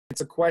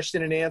a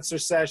question and answer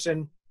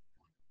session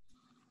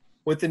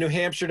with the New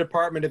Hampshire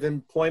Department of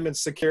Employment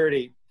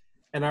Security.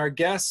 And our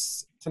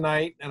guests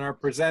tonight and our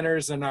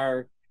presenters and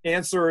our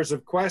answerers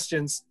of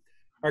questions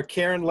are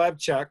Karen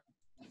Levchuk,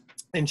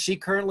 and she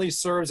currently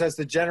serves as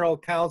the General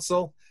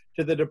Counsel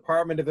to the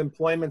Department of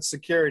Employment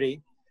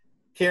Security.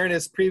 Karen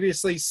has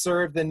previously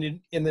served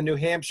in the New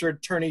Hampshire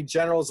Attorney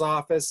General's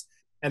office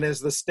and as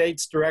the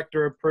state's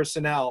Director of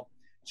Personnel.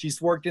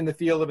 She's worked in the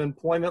field of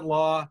employment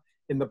law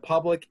in the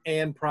public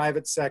and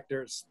private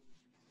sectors.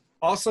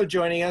 Also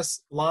joining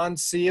us, Lon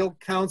Seal,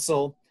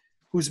 counsel,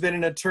 who's been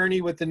an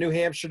attorney with the New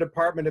Hampshire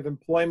Department of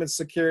Employment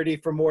Security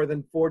for more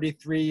than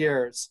 43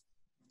 years.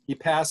 He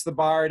passed the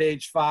bar at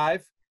age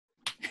 5.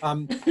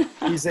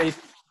 He's a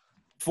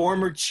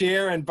former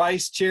chair and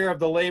vice chair of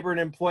the Labor and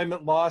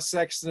Employment Law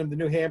section of the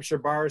New Hampshire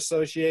Bar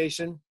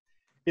Association.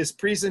 His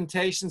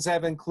presentations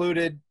have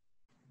included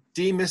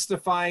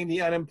demystifying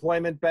the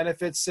unemployment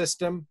benefits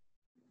system,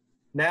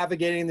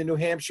 navigating the New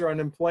Hampshire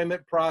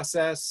unemployment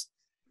process,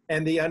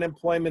 and the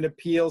unemployment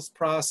appeals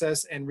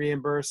process and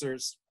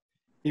reimbursers.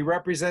 He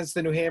represents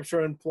the New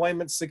Hampshire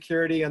Employment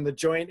Security on the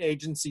Joint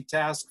Agency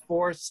Task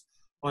Force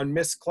on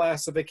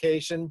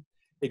Misclassification,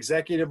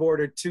 Executive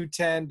Order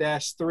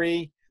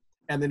 210-3,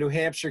 and the New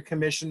Hampshire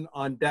Commission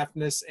on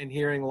Deafness and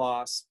Hearing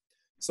Loss.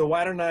 So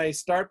why don't I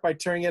start by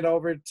turning it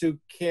over to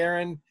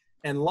Karen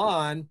and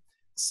Lon.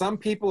 Some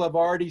people have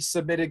already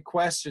submitted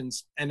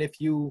questions, and if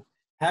you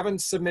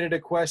haven't submitted a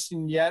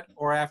question yet,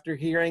 or after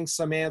hearing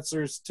some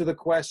answers to the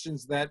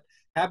questions that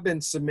have been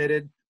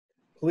submitted,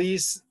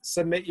 please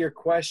submit your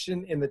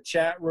question in the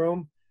chat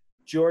room.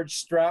 George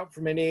Strout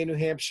from NEA New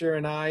Hampshire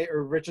and I,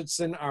 or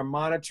Richardson, are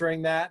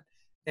monitoring that,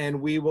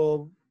 and we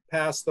will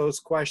pass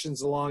those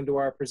questions along to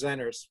our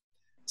presenters.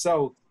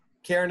 So,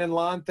 Karen and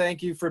Lon,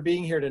 thank you for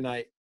being here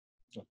tonight.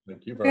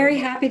 Thank you very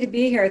much. Happy to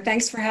be here.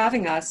 Thanks for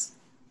having us.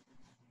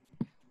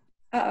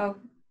 Uh-oh,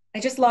 I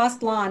just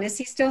lost Lon. Is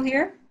he still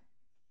here?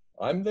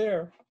 I'm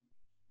there.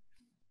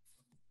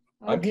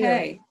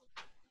 Okay.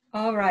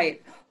 All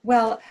right.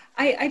 Well,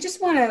 I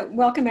just want to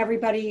welcome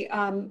everybody.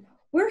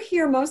 We're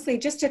here mostly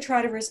just to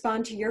try to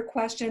respond to your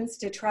questions,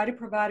 to try to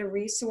provide a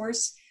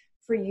resource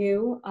for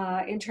you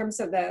in terms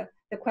of the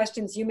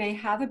questions you may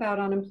have about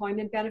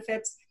unemployment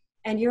benefits.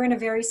 And you're in a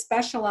very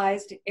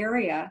specialized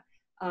area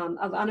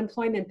of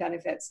unemployment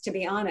benefits, to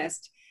be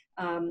honest.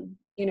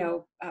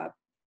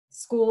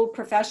 School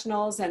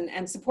professionals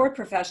and support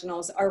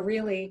professionals are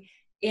really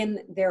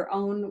in their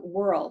own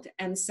world.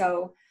 And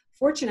so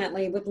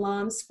fortunately, with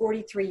Lon's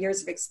 43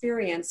 years of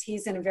experience,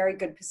 he's in a very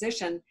good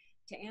position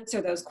to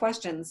answer those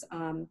questions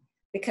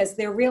because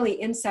they're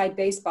really inside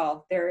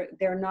baseball.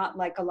 They're not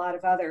like a lot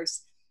of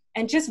others.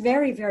 And just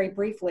very, very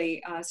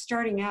briefly,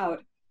 starting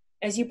out,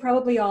 as you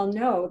probably all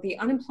know, the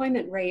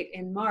unemployment rate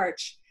in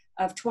March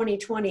of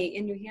 2020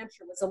 in New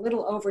Hampshire was a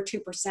little over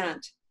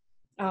 2%.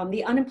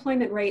 The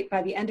unemployment rate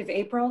by the end of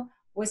April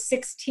was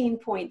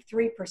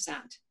 16.3%.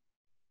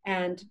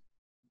 And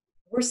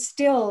we're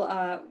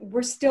still,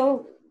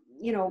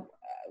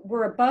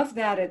 we're above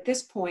that at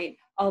this point,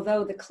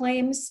 although the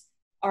claims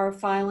our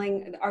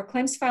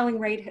claims filing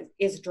rate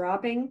is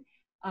dropping,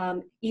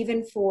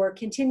 even for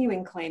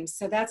continuing claims.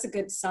 So that's a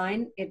good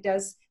sign. It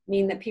does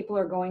mean that people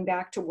are going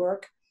back to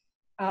work.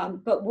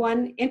 But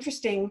one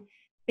interesting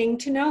thing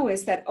to know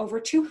is that over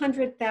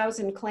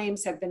 200,000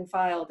 claims have been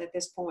filed at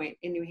this point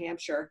in New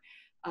Hampshire,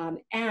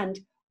 and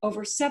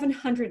over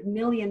 $700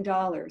 million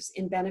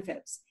in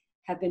benefits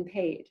have been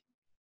paid.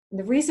 And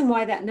the reason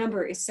why that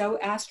number is so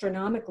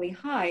astronomically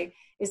high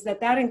is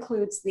that that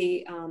includes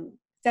the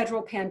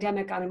federal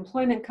pandemic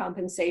unemployment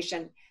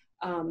compensation,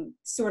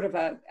 sort of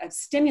a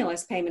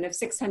stimulus payment of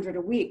 $600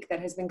 a week that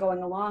has been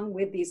going along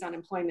with these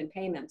unemployment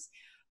payments.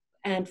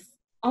 And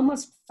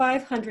almost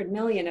 500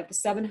 million of the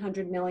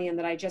 700 million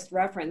that I just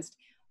referenced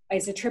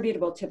is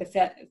attributable to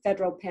the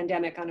federal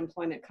pandemic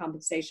unemployment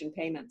compensation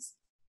payments.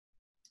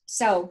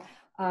 So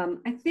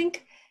I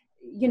think,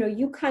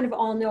 you kind of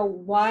all know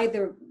why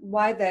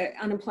the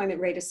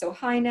unemployment rate is so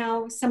high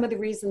now. Some of the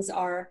reasons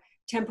are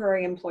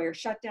temporary employer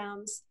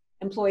shutdowns,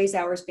 employees'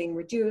 hours being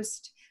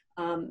reduced,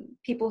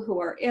 people who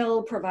are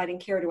ill, providing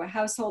care to a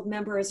household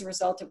member as a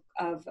result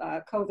of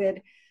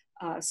COVID,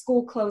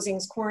 school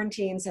closings,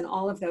 quarantines, and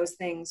all of those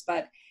things.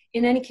 But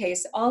in any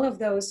case, all of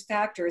those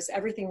factors,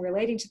 everything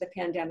relating to the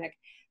pandemic,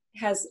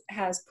 has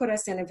put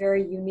us in a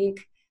very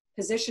unique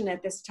position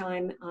at this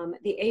time. Our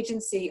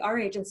agency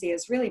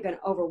has really been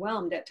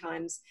overwhelmed at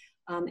times,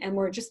 and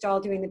we're just all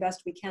doing the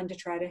best we can to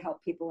try to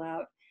help people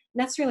out.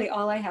 And that's really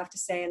all I have to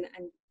say, and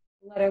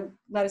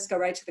let us go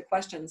right to the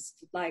questions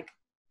if you'd like.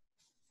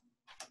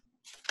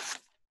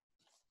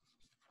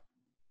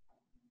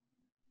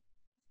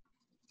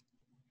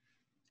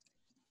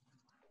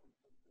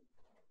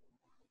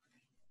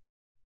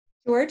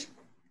 George?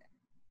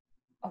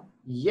 Oh.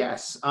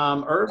 Yes,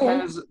 Irv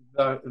has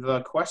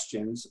the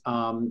questions.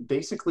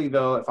 Basically,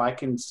 though, if I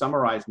can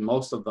summarize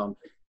most of them,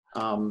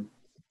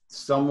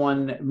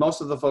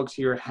 most of the folks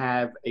here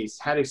had a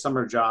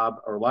summer job,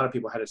 or a lot of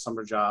people had a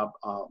summer job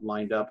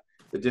lined up.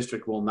 The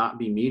district will not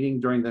be meeting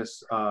during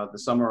this the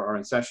summer or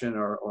in session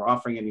or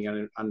offering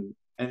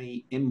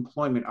any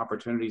employment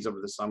opportunities over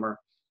the summer.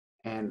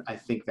 And I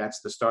think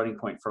that's the starting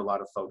point for a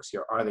lot of folks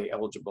here. Are they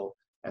eligible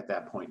at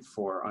that point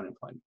for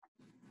unemployment?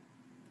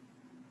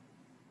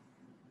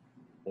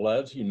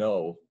 Well, as you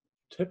know,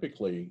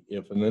 typically,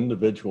 if an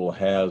individual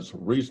has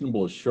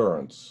reasonable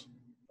assurance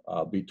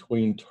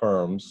between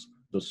terms,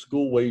 the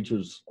school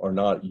wages are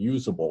not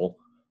usable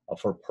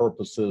for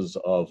purposes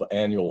of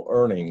annual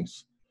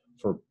earnings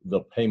for the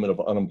payment of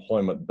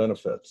unemployment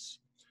benefits.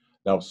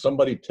 Now, if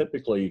somebody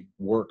typically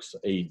works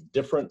a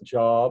different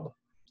job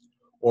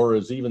or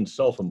is even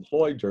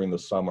self-employed during the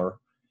summer,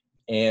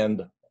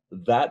 and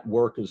that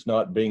work is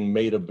not being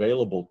made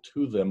available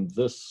to them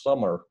this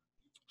summer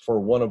for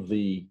one of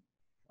the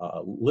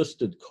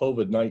listed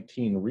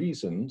COVID-19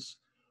 reasons,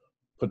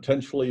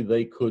 potentially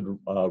they could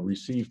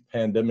receive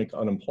pandemic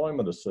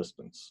unemployment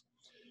assistance.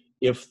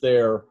 If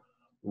their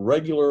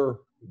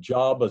regular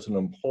job as an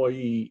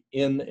employee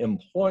in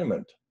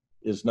employment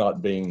is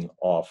not being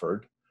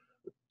offered,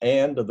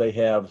 and they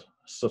have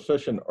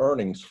sufficient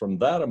earnings from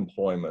that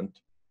employment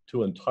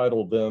to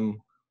entitle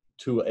them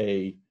to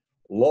a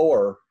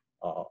lower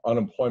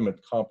unemployment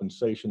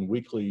compensation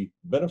weekly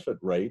benefit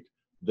rate,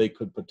 they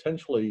could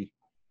potentially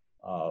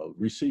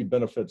receive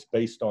benefits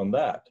based on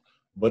that.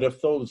 But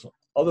if those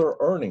other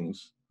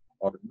earnings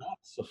are not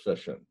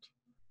sufficient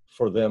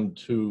for them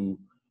to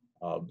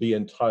be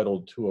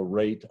entitled to a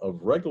rate of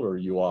regular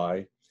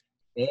UI,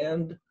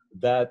 and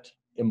that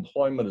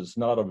employment is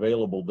not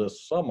available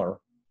this summer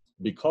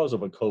because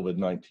of a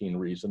COVID-19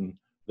 reason,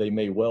 they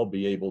may well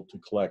be able to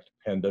collect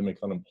pandemic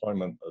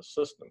unemployment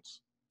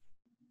assistance.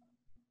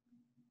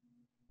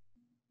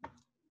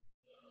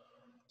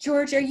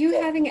 George, are you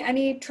having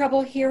any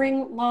trouble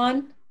hearing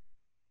Lon?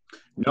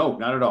 No,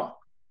 not at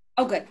all.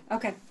 Oh, good.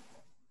 Okay.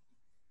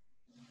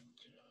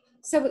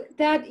 So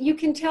that you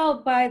can tell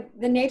by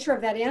the nature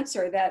of that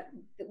answer that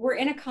we're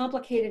in a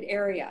complicated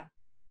area.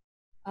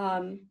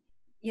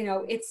 You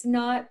know, it's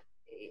not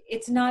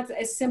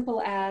as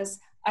simple as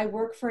I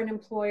work for an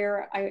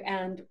employer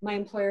and my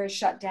employer is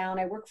shut down.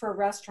 I work for a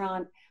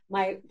restaurant,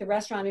 the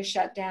restaurant is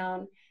shut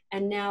down,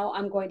 and now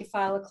I'm going to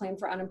file a claim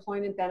for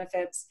unemployment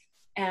benefits,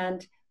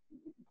 and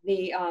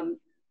the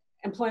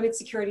Employment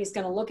Security is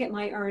going to look at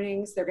my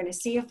earnings. They're going to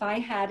see if I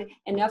had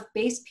enough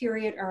base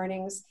period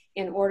earnings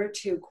in order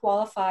to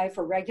qualify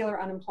for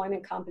regular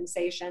unemployment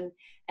compensation.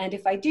 And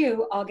if I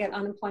do, I'll get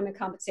unemployment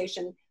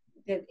compensation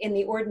in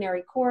the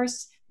ordinary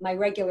course, my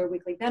regular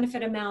weekly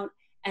benefit amount,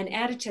 and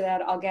added to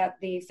that, I'll get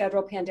the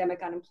federal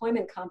pandemic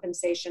unemployment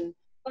compensation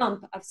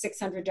bump of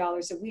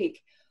 $600 a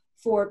week.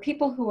 For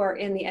people who are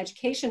in the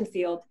education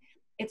field,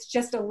 it's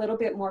just a little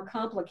bit more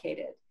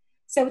complicated.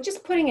 So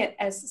just putting it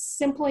as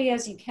simply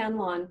as you can,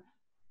 Lon,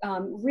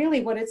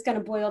 really what it's going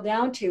to boil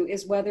down to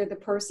is whether the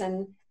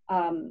person,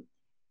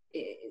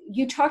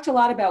 you talked a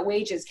lot about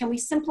wages. Can we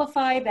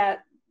simplify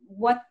that,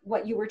 what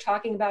you were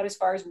talking about as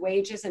far as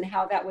wages and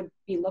how that would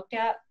be looked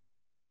at?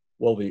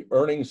 Well, the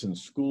earnings in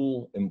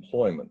school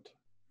employment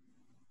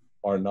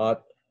are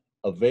not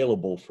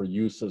available for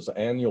use as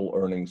annual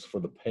earnings for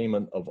the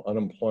payment of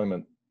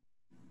unemployment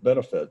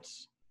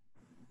benefits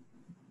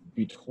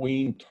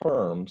between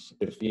terms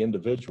if the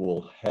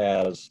individual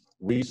has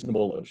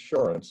reasonable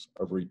assurance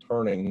of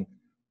returning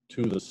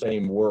to the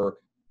same work,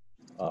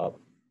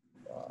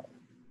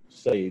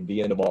 say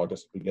the end of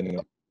August, beginning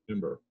of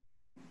September.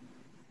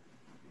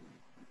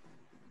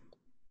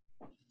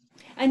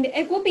 And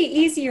it will be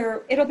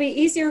easier, it'll be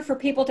easier for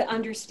people to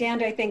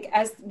understand, I think,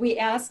 as we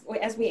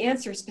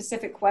answer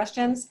specific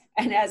questions,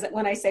 and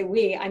when I say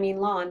we, I mean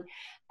Lon,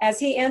 as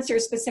he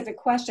answers specific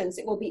questions,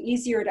 it will be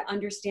easier to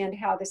understand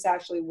how this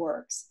actually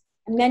works.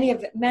 And many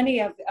of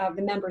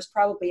the members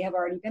probably have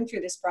already been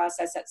through this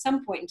process at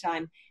some point in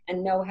time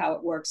and know how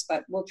it works,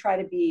 but we'll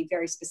try to be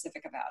very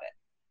specific about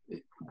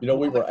it. You know,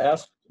 we were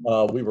asked,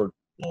 we were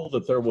told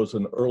that there was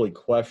an early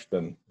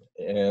question,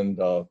 and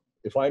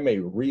if I may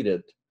read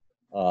it,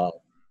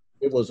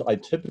 it was, I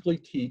typically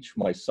teach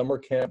my summer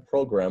camp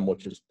program,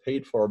 which is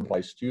paid for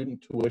by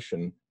student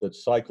tuition that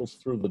cycles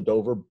through the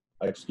Dover,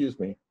 excuse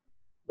me,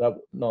 that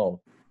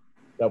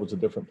was a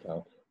different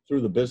town,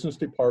 through the business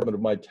department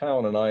of my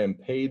town, and I am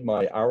paid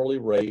my hourly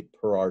rate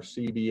per our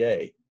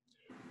CBA.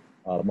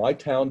 My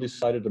town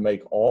decided to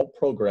make all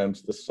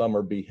programs this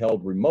summer be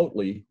held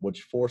remotely,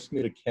 which forced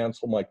me to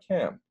cancel my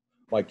camp.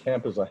 My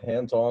camp is a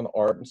hands-on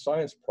art and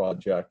science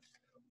project,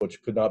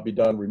 which could not be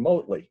done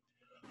remotely.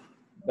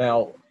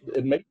 Now,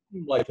 it may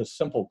seem like a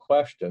simple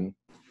question,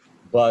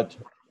 but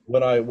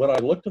when I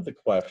looked at the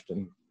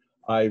question,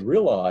 I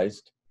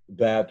realized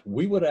that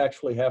we would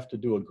actually have to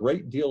do a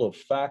great deal of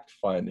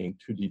fact-finding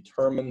to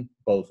determine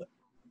both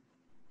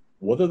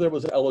whether there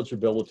was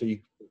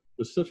eligibility,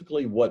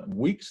 specifically what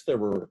weeks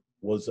there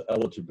was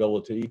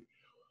eligibility,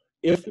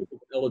 if there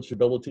was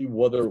eligibility,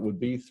 whether it would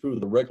be through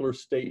the regular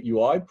state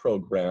UI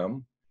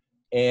program,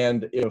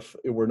 and if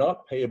it were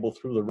not payable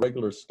through the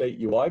regular state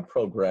UI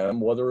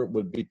program, whether it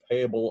would be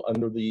payable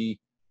under the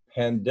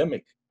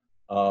pandemic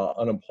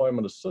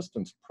unemployment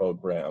assistance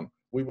program.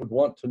 We would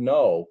want to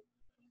know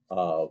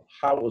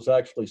how it was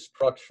actually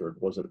structured.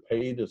 Was it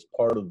paid as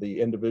part of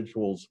the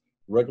individual's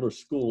regular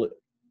school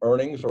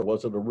earnings, or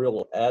was it a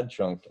real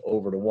adjunct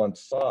over to one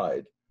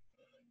side?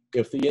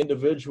 If the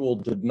individual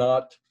did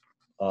not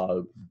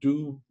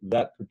do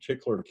that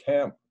particular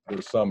camp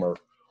this summer,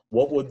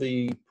 what would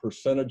the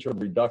percentage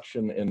of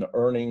reduction in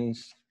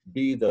earnings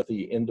be that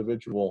the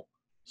individual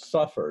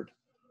suffered?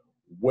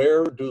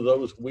 Where do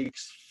those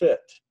weeks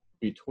fit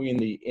between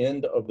the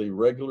end of the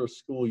regular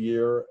school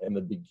year and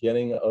the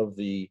beginning of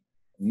the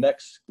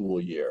next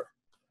school year?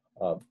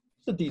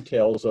 The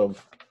details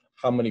of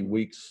how many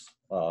weeks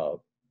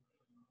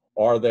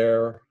are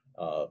there?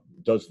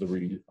 Does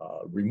the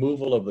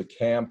removal of the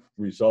camp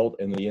result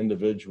in the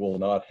individual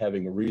not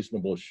having a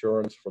reasonable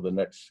assurance for the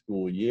next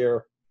school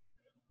year?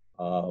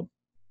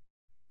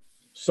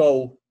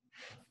 So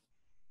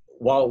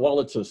while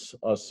it's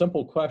a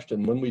simple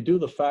question, when we do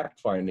the fact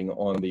finding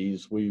on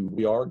these,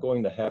 we are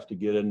going to have to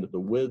get into the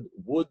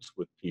woods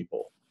with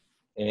people.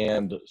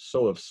 And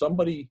so if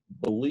somebody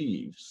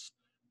believes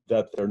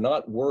that they're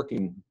not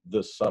working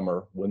this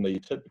summer when they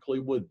typically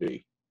would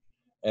be,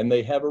 and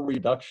they have a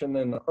reduction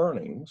in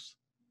earnings,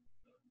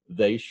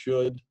 they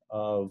should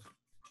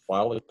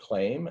file a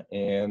claim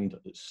and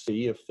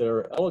see if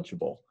they're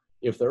eligible.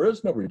 If there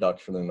is no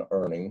reduction in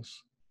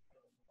earnings,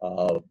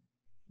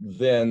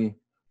 then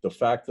the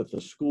fact that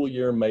the school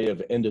year may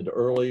have ended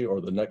early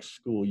or the next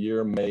school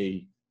year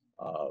may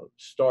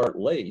start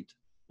late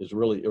is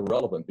really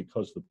irrelevant,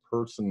 because the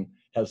person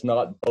has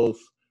not both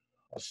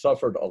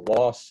suffered a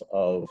loss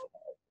of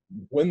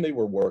when they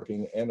were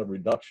working and a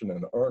reduction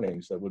in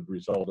earnings that would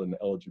result in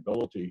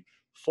eligibility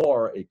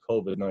for a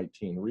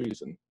COVID-19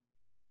 reason.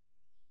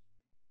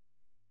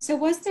 So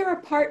was there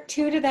a part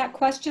 2 to that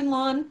question,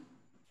 Lon?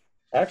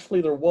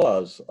 Actually, there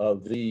was.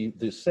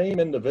 The same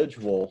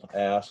individual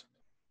asked,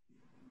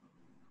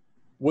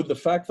 would the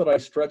fact that I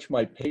stretch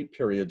my pay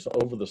periods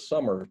over the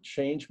summer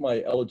change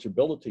my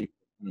eligibility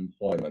for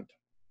employment?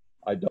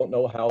 I don't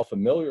know how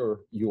familiar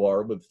you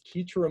are with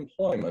teacher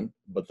employment,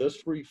 but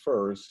this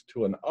refers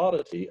to an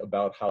oddity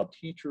about how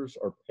teachers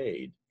are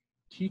paid.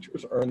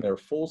 Teachers earn their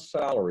full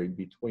salary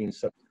between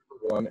September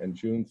 1 and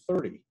June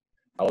 30.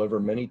 However,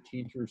 many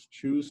teachers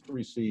choose to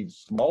receive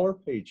smaller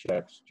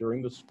paychecks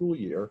during the school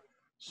year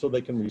so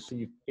they can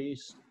receive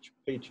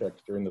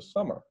paychecks during the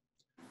summer.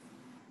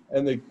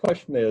 And the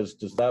question is,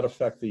 does that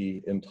affect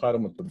the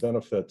entitlement to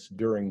benefits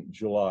during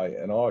July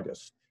and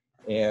August?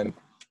 And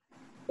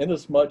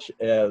inasmuch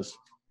as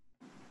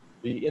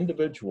the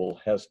individual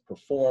has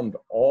performed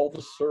all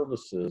the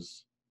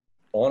services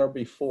on or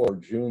before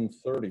June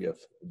 30th,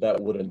 that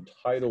would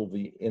entitle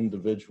the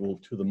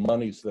individual to the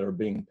monies that are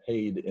being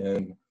paid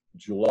in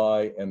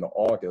July and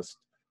August.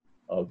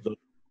 The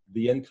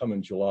income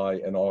in July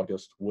and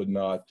August would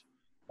not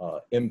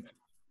impact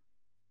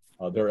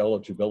their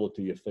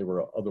eligibility if they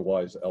were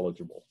otherwise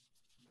eligible.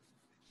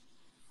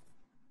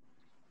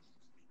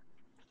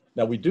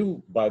 Now, we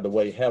do, by the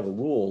way, have a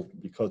rule,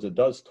 because it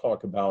does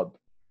talk about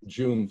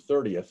June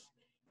 30th,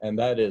 and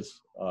that is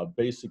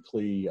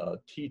basically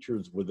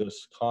teachers with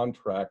this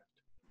contract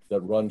that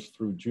runs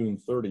through June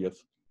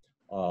 30th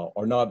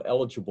are not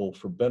eligible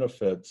for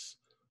benefits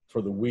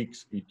for the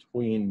weeks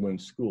between when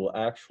school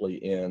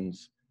actually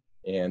ends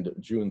and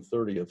June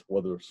 30th,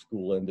 whether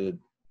school ended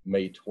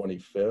May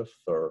 25th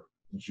or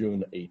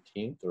June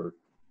 18th or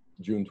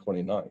June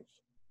 29th.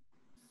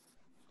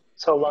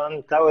 So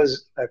Lon, that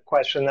was a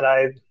question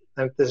that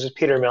this is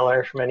Peter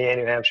Miller from NEA,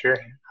 New Hampshire.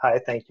 Hi,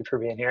 thank you for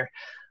being here.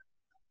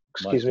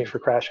 Excuse me for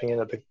crashing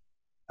into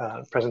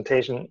the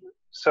presentation.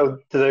 So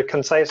the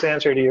concise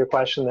answer to your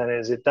question then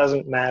is it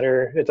doesn't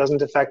matter, it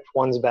doesn't affect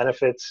one's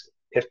benefits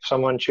if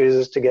someone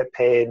chooses to get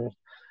paid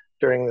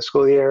during the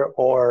school year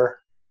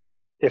or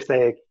if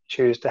they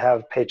choose to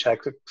have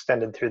paychecks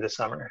extended through the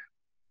summer.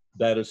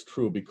 That is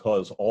true,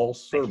 because all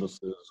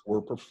services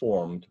were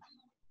performed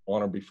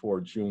on or before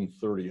June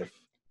 30th.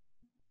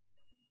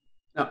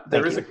 Now,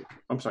 there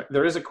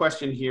is a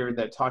question here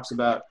that talks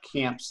about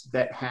camps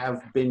that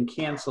have been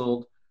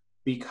canceled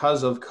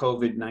because of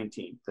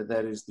COVID-19,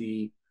 that is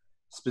the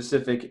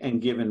specific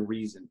and given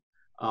reason.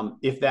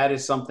 If that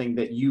is something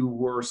that you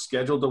were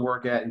scheduled to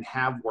work at and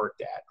have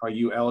worked at, are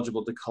you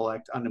eligible to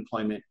collect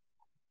unemployment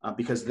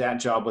because that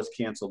job was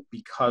canceled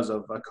because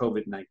of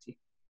COVID-19?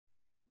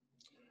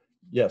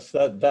 Yes,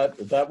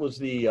 that was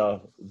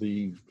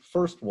the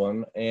first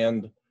one,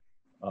 and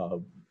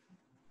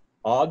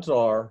odds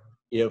are,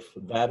 if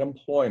that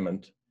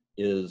employment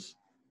is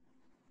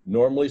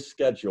normally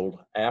scheduled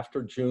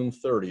after June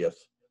 30th,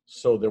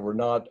 so there were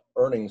not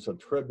earnings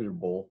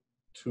attributable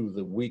to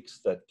the weeks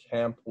that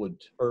camp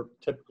would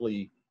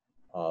typically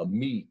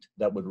meet,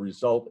 that would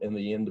result in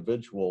the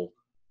individual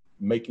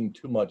making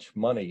too much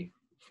money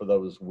for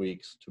those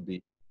weeks to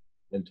be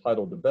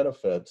entitled to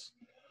benefits,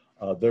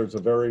 there's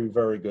a very,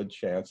 very good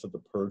chance that the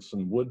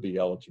person would be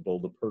eligible.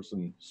 The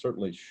person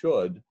certainly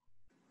should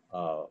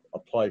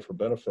apply for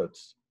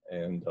benefits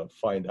and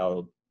find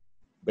out,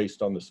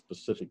 based on the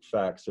specific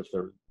facts, if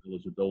there's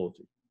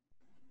eligibility.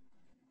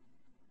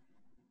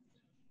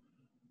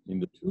 I mean,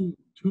 the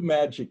two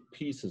magic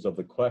pieces of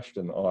the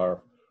question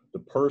are, The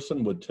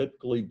person would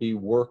typically be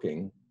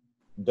working.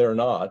 They're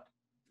not.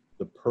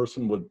 The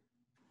person would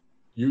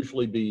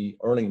usually be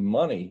earning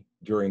money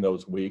during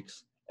those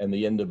weeks, and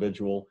the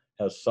individual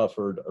has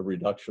suffered a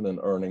reduction in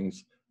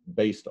earnings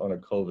based on a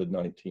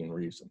COVID-19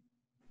 reason.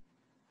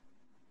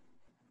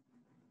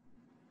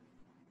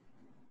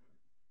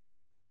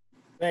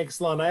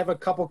 Thanks, Lon. I have a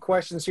couple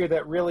questions here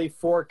that really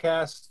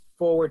forecast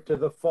forward to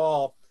the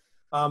fall.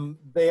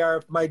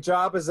 My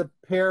job as a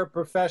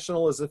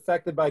paraprofessional is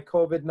affected by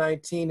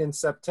COVID-19 in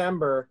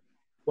September.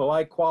 Will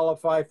I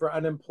qualify for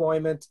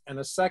unemployment? And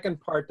a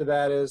second part to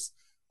that is,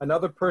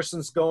 another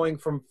person's going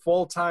from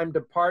full-time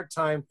to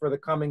part-time for the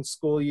coming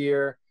school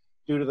year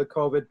due to the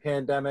COVID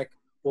pandemic.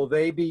 Will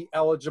they be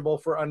eligible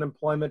for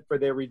unemployment for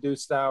their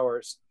reduced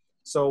hours?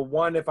 So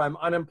one, if I'm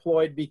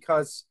unemployed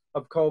because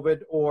of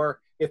COVID,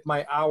 or if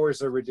my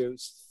hours are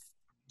reduced.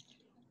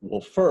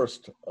 Well,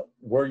 first,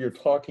 where you're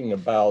talking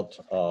about,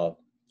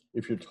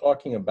 if you're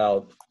talking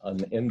about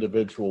an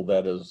individual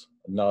that is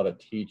not a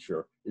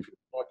teacher, if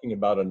you're talking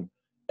about an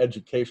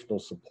educational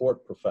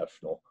support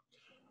professional,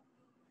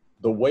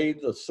 the way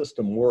the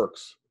system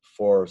works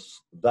for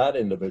that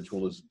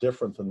individual is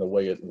different than the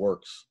way it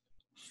works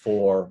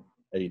for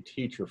a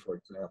teacher, for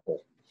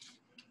example.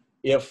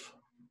 If,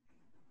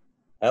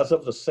 as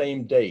of the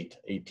same date,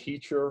 a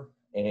teacher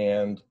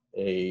and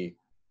a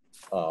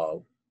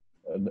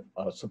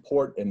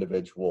support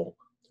individual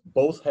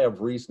both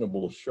have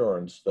reasonable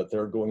assurance that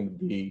they're going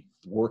to be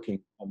working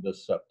on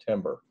this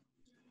September.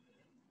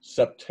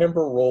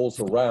 September rolls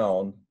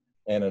around,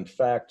 and in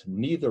fact,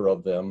 neither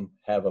of them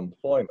have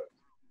employment.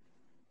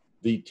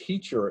 The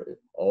teacher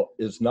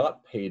is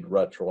not paid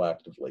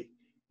retroactively.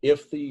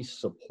 If the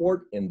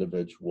support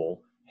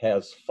individual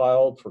has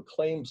filed for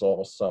claims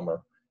all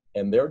summer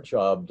and their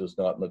job does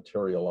not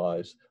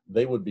materialize,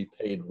 they would be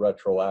paid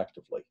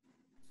retroactively.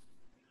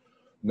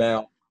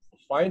 Now,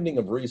 finding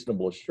of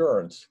reasonable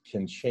assurance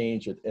can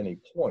change at any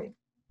point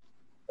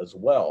as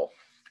well.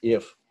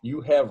 If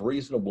you have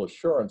reasonable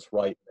assurance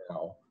right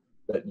now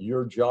that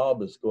your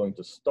job is going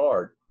to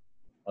start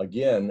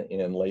again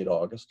in late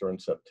August or in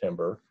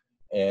September,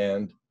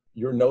 and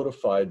you're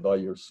notified by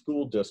your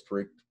school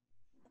district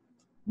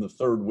the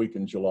third week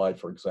in July,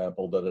 for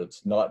example, that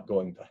it's not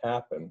going to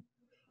happen,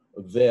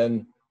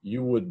 then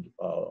you would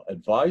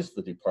advise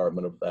the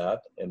department of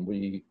that, and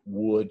we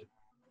would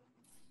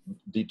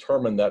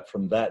determine that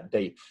from that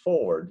date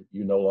forward,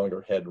 you no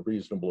longer had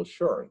reasonable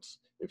assurance.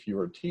 If you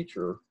were a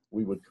teacher,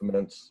 we would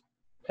commence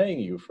paying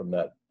you from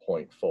that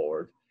point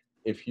forward.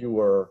 If you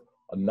were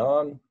a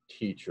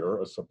non-teacher,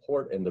 a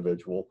support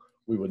individual,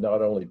 we would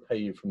not only pay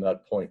you from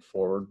that point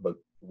forward, but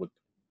would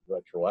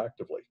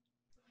retroactively.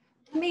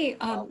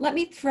 Let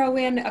me throw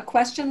in a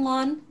question,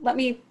 Lon. Let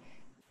me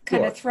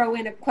kind of throw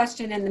in a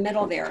question in the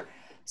middle there.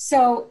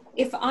 So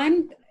if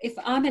I'm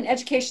an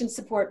education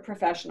support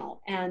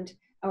professional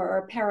or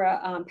a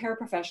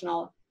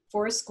paraprofessional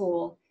for a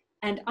school,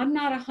 and I'm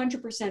not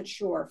 100%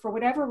 sure, for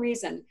whatever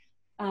reason,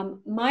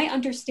 my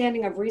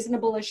understanding of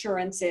reasonable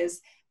assurance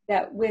is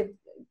that with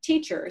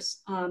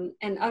teachers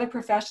and other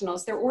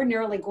professionals, they're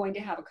ordinarily going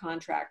to have a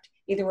contract,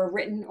 either a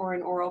written or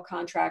an oral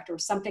contract or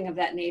something of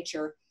that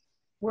nature.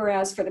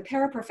 Whereas for the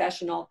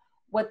paraprofessional,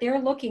 what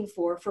they're looking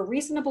for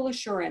reasonable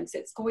assurance,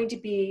 it's going to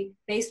be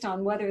based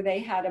on whether they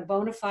had a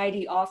bona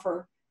fide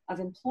offer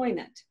of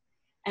employment.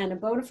 And a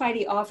bona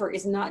fide offer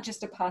is not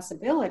just a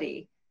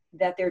possibility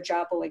that their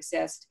job will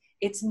exist,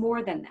 it's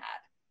more than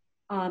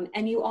that.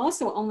 And you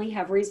also only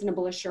have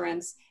reasonable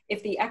assurance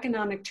if the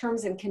economic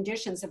terms and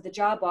conditions of the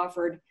job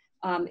offered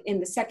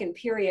in the second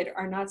period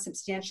are not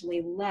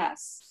substantially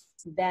less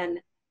than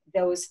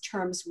those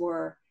terms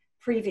were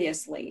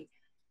previously.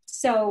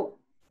 So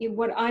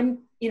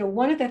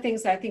one of the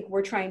things that I think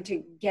we're trying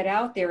to get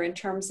out there in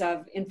terms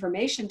of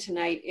information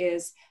tonight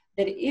is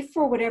that if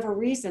for whatever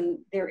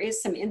reason there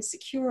is some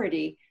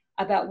insecurity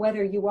about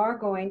whether you are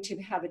going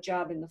to have a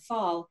job in the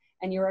fall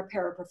and you're a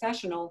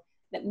paraprofessional,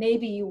 that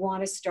maybe you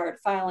want to start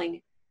filing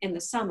in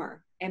the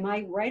summer. Am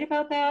I right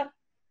about that?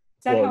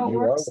 Is that how it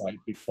works? You are right,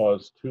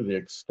 because to the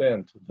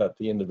extent that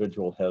the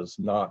individual has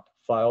not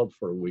filed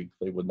for a week,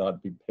 they would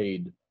not be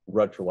paid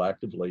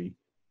retroactively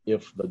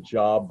if the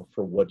job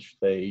for which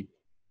they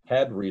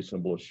had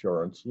reasonable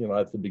assurance,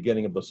 at the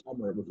beginning of the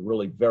summer, it was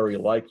really very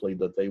likely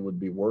that they would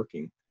be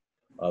working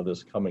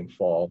this coming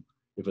fall.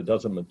 If it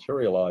doesn't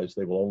materialize,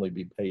 they will only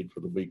be paid for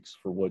the weeks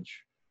for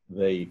which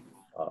they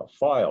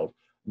filed.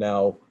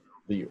 Now,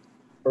 the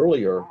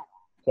earlier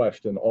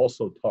question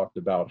also talked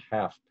about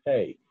half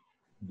pay.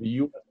 The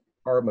U.S.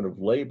 Department of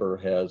Labor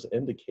has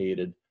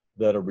indicated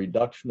that a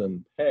reduction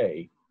in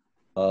pay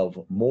of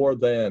more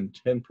than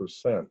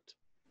 10%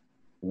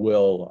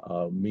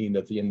 will mean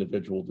that the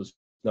individual does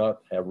not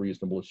have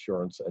reasonable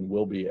assurance and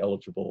will be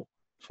eligible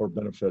for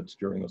benefits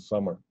during the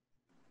summer.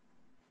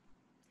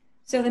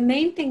 So the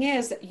main thing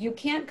is you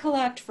can't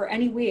collect for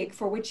any week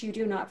for which you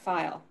do not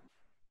file.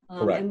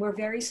 And we're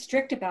very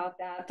strict about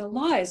that. The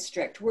law is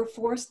strict. We're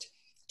forced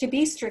to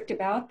be strict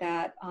about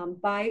that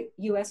by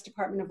U.S.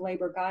 Department of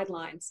Labor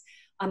guidelines.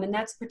 And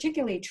that's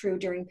particularly true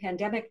during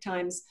pandemic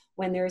times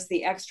when there's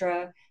the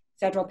extra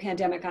federal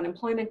pandemic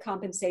unemployment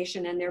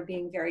compensation, and they're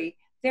being very,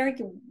 very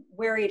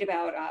worried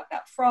about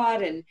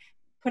fraud and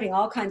putting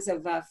all kinds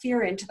of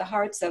fear into the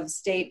hearts of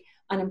state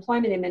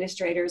unemployment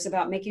administrators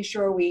about making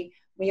sure we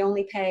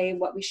only pay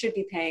what we should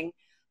be paying.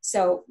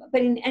 So,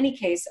 but in any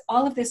case,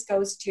 all of this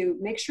goes to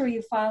make sure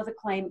you file the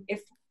claim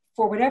if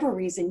for whatever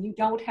reason you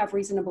don't have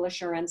reasonable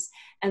assurance.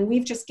 And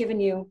we've just given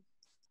you,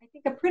 I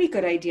think, a pretty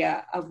good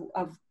idea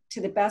of to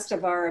the best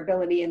of our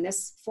ability in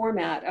this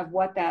format of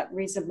what that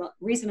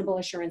reasonable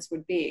assurance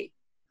would be.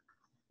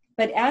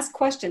 But ask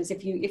questions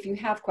if you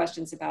have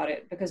questions about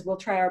it, because we'll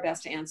try our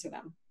best to answer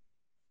them.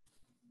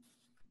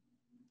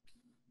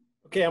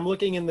 Okay, I'm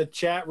looking in the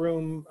chat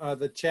room,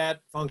 the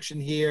chat function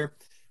here,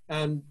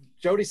 and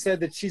Jody said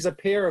that she's a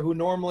para who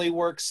normally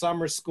works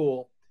summer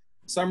school.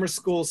 Summer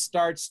school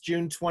starts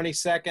June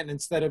 22nd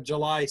instead of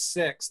July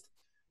 6th.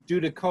 Due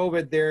to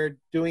COVID, they're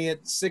doing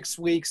it 6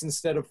 weeks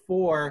instead of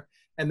 4,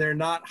 and they're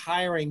not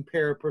hiring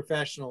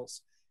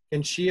paraprofessionals.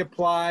 Can she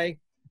apply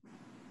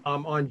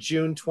on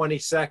June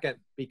 22nd?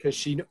 Because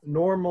she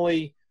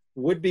normally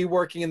would be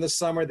working in the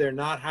summer. They're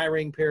not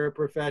hiring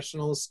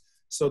paraprofessionals.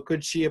 So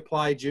could she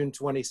apply June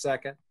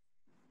 22nd?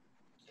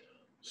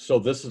 So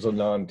this is a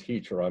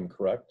non-teacher, I'm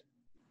correct?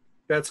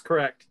 That's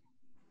correct.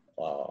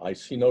 I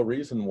see no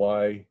reason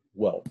why.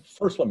 Well,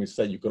 first let me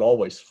say you could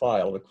always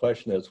file. The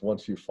question is,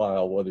 once you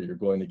file, whether you're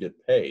going to get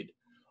paid.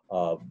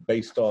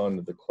 Based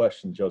on the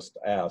question just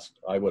asked,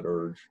 I would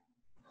urge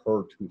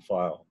her to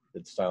file.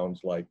 It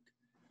sounds like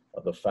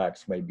the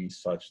facts may be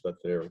such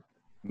that there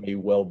may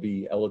well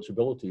be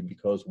eligibility,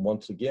 because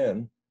once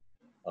again,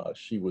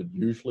 she would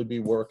usually be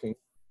working,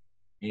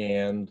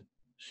 and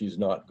she's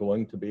not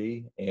going to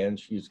be, and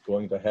she's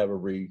going to have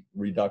a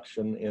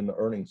reduction in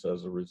earnings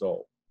as a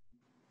result.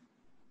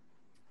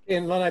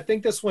 And Len, I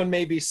think this one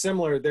may be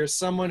similar. There's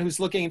someone who's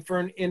looking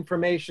for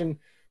information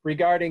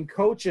regarding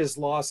coaches'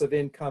 loss of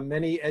income.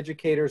 Many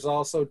educators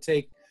also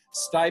take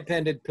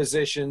stipended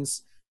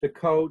positions to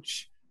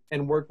coach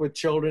and work with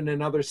children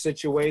in other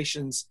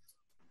situations,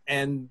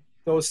 and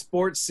those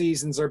sports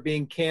seasons are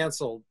being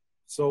canceled.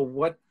 So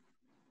what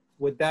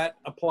would that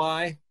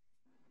apply?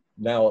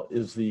 Now,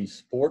 does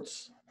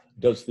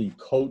the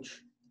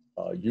coach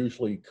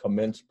usually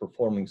commence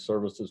performing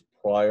services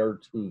prior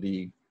to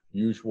the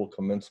usual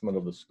commencement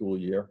of the school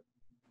year?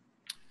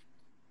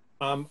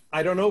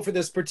 I don't know for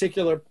this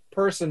particular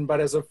person, but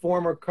as a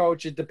former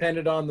coach, it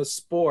depended on the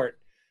sport.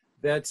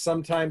 That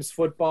sometimes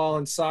football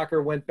and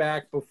soccer went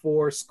back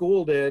before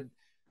school did.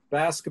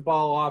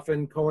 Basketball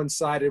often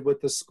coincided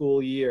with the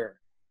school year.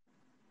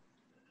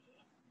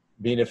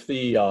 I mean,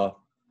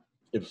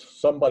 if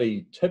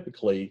somebody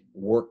typically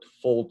worked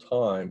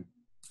full-time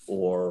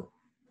or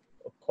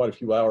quite a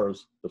few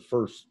hours the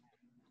first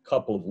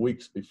couple of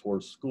weeks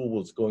before school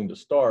was going to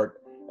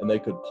start, and they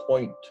could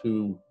point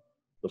to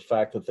the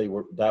fact that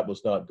that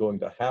was not going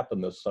to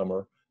happen this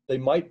summer, they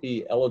might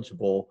be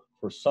eligible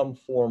for some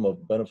form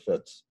of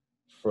benefits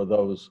for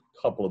those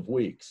couple of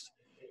weeks.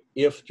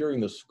 If during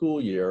the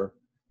school year,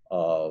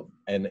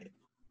 and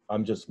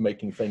I'm just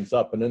making things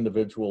up, an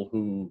individual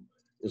who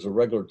is a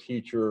regular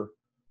teacher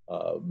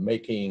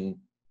making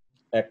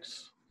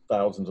X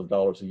thousands of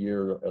dollars a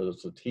year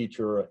as a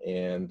teacher,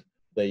 and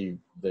they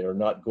are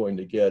not going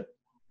to get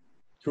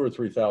 $2,000 or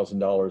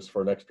 $3,000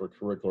 for an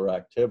extracurricular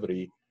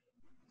activity,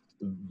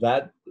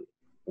 that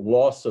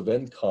loss of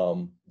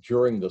income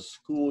during the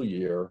school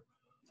year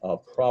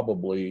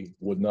probably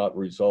would not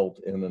result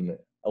in an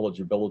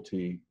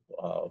eligibility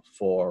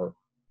for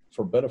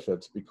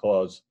benefits,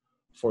 because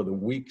for the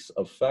weeks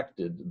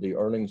affected, the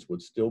earnings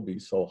would still be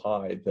so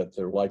high that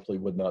there likely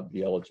would not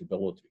be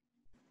eligibility.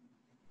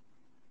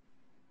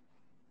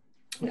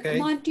 Okay.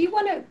 Lon, do you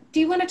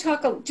want to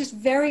talk just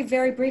very,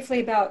 very briefly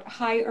about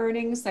high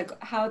earnings, like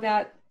how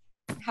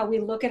we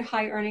look at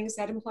high earnings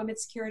at employment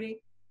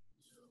security?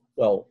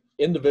 Well,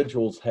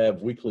 individuals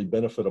have weekly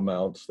benefit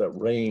amounts that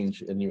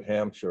range in New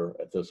Hampshire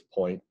at this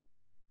point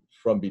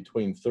from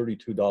between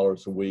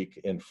 $32 a week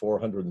and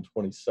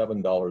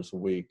 $427 a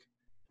week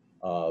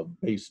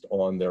based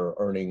on their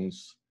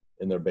earnings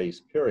in their base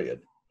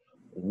period.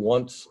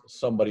 Once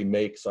somebody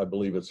makes, I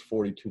believe it's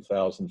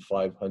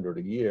 $42,500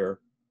 a year,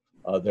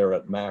 they're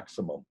at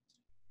maximum.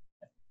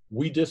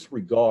 We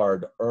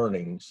disregard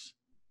earnings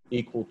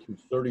equal to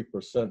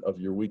 30% of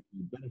your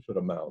weekly benefit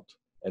amount.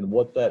 And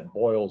what that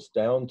boils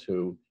down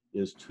to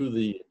is, to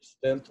the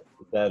extent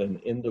that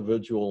an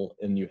individual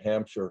in New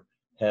Hampshire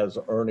has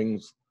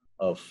earnings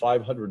of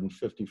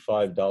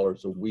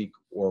 $555 a week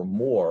or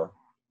more,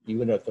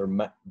 even at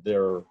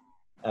they're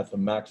at the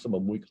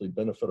maximum weekly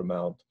benefit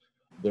amount,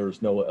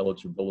 there's no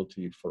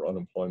eligibility for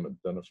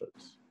unemployment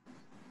benefits.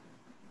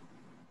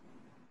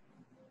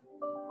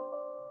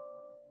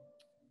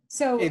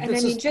 So, Hey, and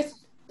I mean,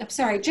 I'm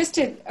sorry, just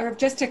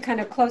to kind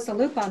of close the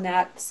loop on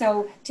that.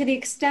 So to the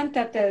extent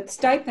that the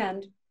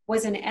stipend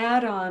was an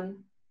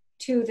add-on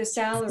to the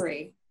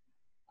salary,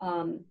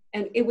 and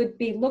it would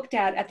be looked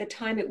at the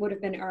time it would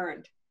have been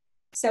earned.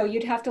 So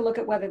you'd have to look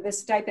at whether the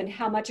stipend,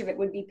 how much of it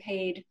would be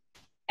paid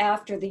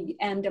after the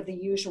end of the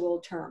usual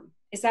term.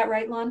 Is that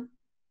right, Lon?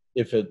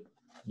 If it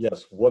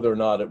yes, whether or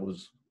not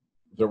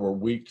there were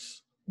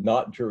weeks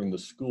not during the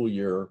school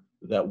year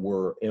that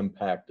were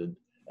impacted,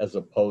 as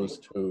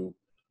opposed to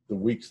the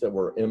weeks that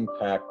were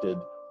impacted,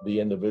 the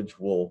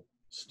individual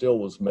still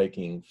was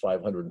making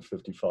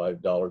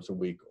 $555 a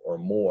week or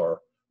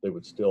more. They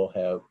would still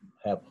have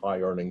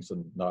high earnings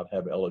and not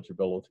have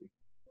eligibility.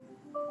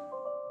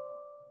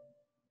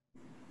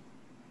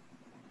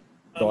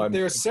 So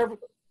there are several.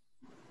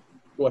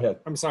 Go ahead.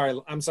 I'm sorry,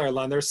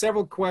 Lon. There are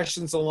several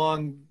questions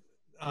along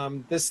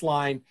this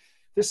line.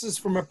 This is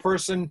from a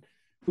person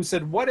who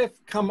said, what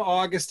if come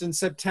August and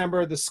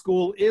September, the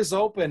school is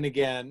open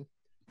again,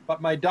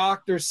 but my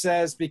doctor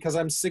says because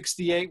I'm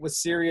 68 with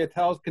serious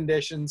health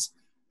conditions,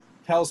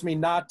 tells me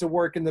not to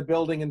work in the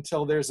building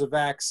until there's a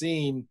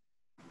vaccine.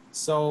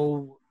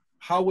 So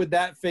how would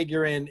that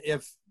figure in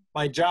if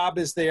my job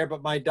is there,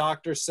 but my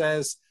doctor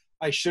says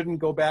I shouldn't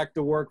go back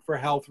to work for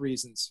health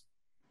reasons?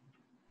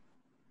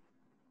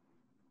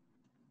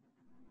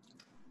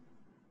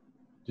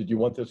 Did you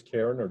want this,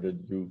 Karen, or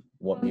did you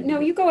want me to?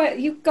 No, you go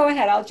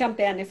ahead. I'll jump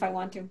in if I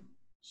want to.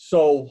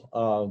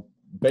 So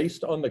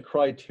based on the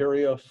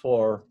criteria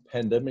for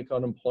pandemic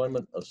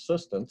unemployment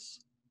assistance,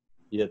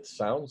 it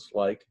sounds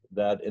like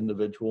that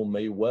individual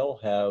may well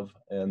have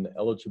an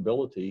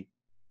eligibility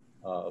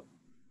for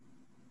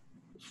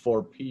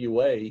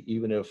PUA,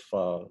 even if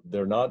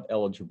they're not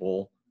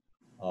eligible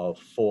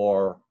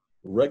for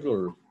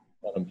regular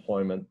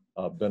unemployment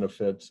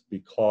benefits,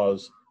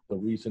 because the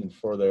reason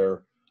for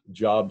their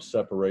job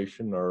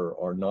separation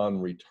or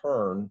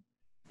non-return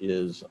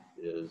is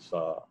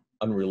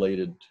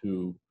unrelated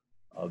to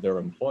their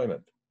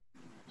employment.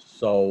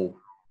 So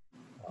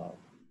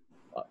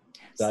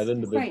that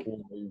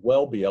individual may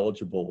well be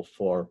eligible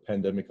for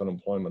pandemic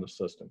unemployment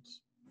assistance.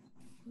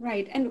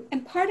 Right,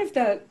 and part of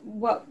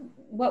what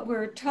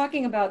we're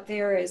talking about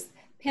there is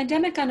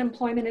pandemic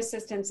unemployment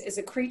assistance is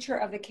a creature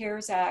of the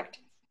CARES Act.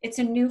 It's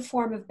a new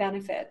form of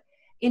benefit.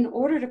 In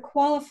order to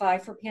qualify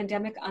for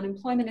pandemic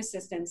unemployment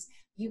assistance,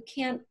 you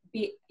can't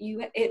be,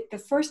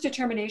 the first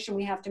determination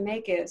we have to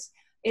make is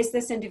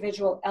this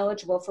individual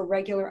eligible for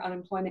regular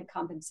unemployment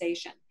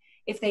compensation?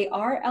 If they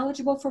are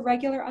eligible for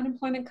regular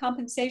unemployment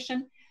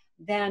compensation,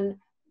 then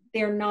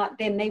they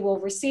will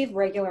receive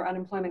regular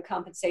unemployment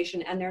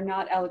compensation and they're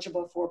not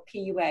eligible for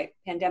PUA,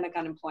 pandemic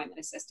unemployment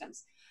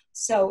assistance.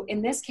 So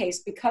in this case,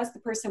 because the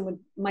person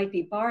might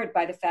be barred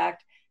by the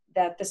fact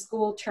that the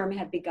school term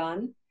had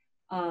begun,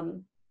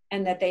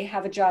 and that they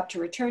have a job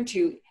to return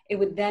to, it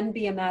would then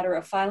be a matter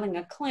of filing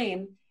a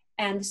claim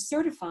and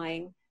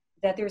certifying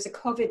that there's a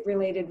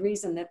COVID-related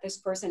reason that this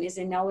person is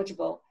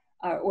ineligible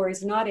or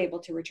is not able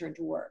to return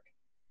to work.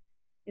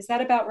 Is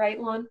that about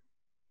right, Lon?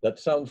 That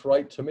sounds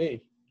right to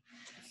me.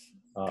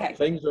 Okay.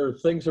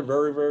 Things are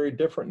very, very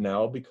different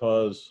now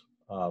because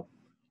a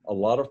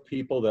lot of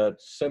people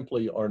that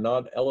simply are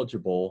not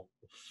eligible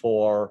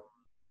for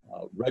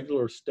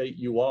regular state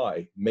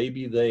UI,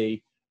 maybe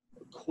they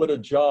quit a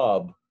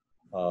job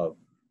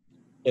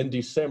in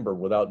December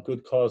without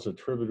good cause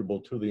attributable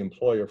to the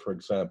employer, for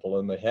example,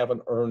 and they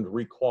haven't earned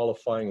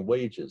requalifying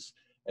wages.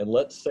 And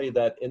let's say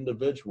that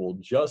individual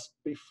just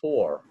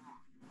before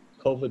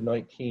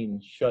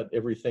COVID-19 shut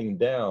everything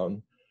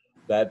down,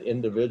 that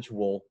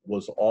individual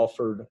was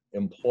offered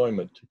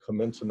employment to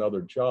commence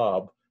another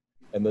job.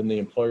 And then the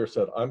employer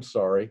said, I'm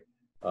sorry,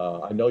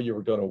 I know you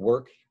were going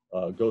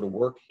to go to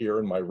work here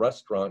in my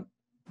restaurant,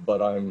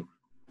 but I'm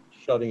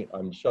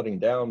shutting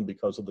down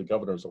because of the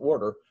governor's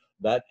order.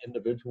 That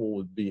individual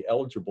would be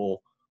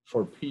eligible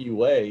for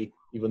PUA,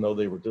 even though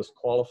they were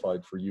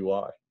disqualified for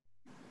UI.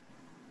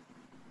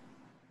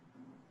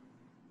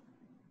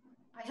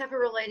 I have a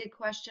related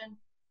question.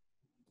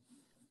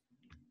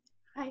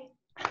 Hi.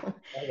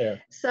 Hi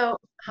there. So,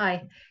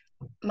 hi,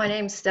 my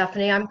name's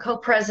Stephanie. I'm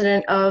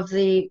co-president of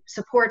the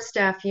support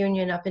staff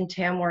union up in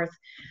Tamworth.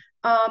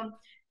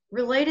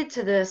 Related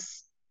to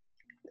this,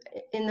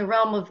 in the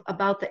realm of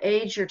about the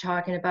age you're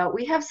talking about,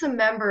 we have some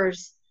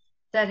members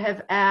that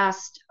have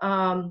asked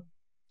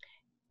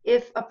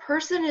if a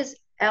person is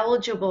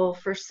eligible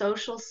for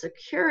Social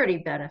Security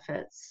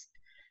benefits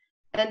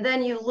and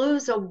then you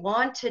lose a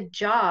wanted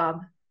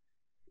job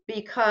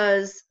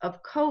because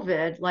of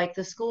COVID, like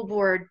the school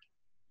board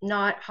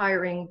not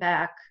hiring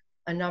back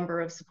a number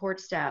of support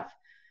staff,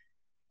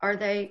 are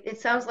they, it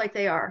sounds like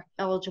they are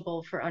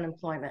eligible for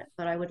unemployment,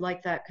 but I would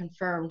like that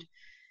confirmed.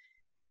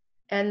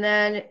 And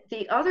then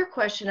the other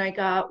question I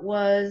got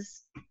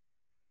was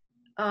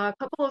a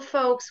couple of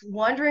folks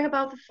wondering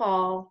about the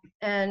fall,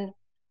 and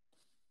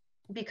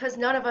because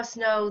none of us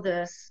know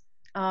this,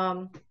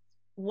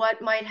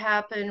 what might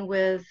happen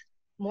with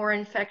more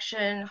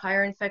infection,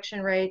 higher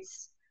infection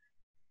rates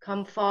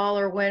come fall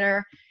or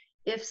winter.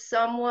 If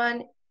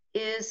someone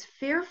is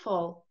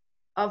fearful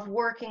of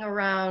working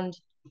around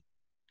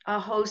a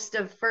host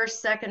of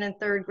first, second, and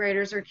third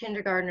graders or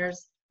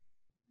kindergartners,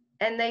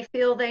 and they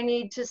feel they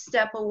need to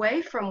step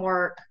away from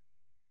work,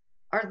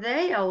 are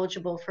they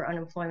eligible for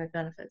unemployment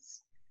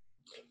benefits?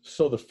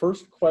 So the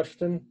first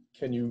question,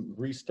 can you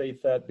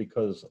restate that?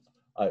 Because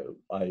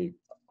I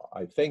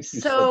think you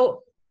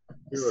so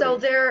said so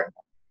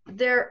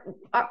there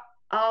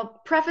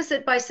I'll preface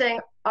it by saying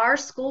our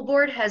school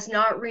board has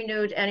not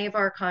renewed any of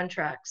our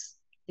contracts,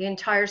 the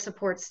entire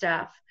support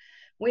staff.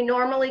 We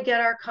normally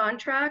get our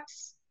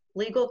contracts,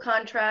 legal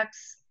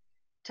contracts,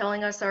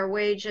 telling us our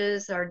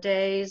wages, our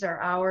days, our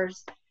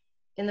hours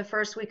in the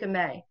first week of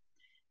May.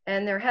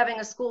 And they're having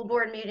a school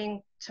board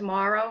meeting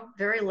tomorrow,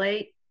 very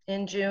late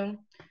in June.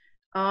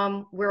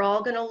 We're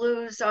all gonna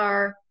lose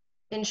our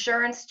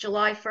insurance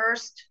July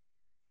 1st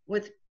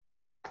with,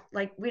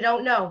 like, we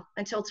don't know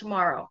until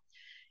tomorrow.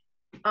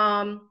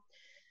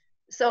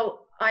 So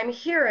I'm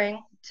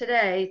hearing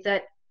today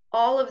that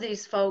all of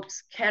these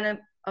folks can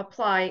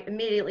apply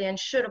immediately and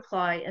should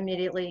apply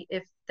immediately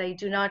if they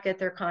do not get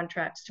their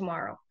contracts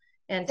tomorrow,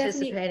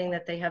 anticipating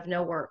that they have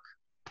no work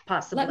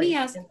possibly.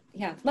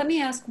 Let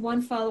me ask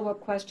one follow-up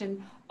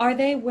question. Are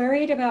they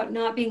worried about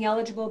not being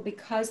eligible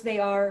because they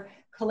are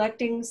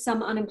collecting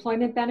some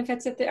unemployment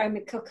benefits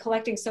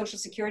collecting Social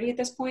Security at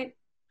this point?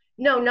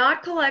 No,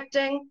 not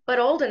collecting, but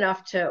old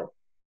enough to.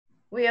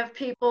 We have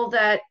people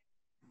that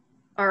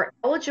are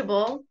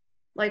eligible,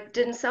 like,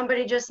 didn't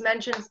somebody just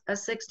mention a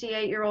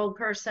 68-year-old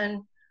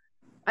person?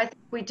 I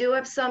think we do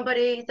have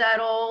somebody that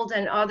old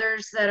and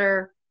others that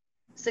are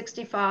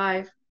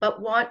 65,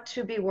 but want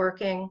to be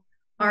working,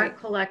 aren't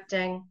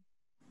collecting.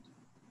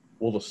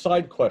 Well, the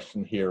side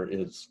question here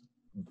is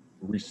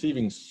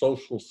receiving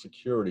Social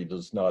Security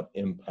does not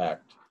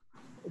impact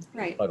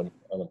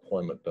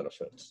unemployment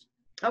benefits.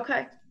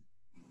 Okay,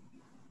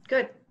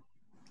 good.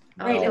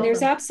 Right, and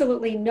there's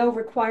absolutely no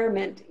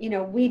requirement. You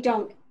know, we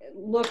don't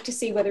look to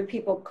see whether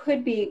people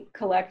could be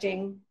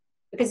collecting,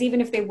 because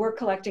even if they were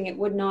collecting, it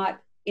would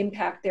not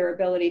impact their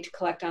ability to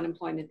collect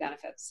unemployment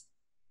benefits.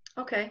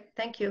 Okay,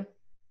 thank you.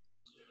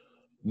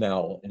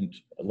 Now, and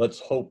let's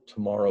hope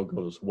tomorrow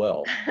goes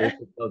well. If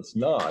it does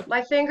not,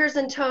 my fingers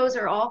and toes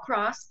are all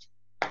crossed.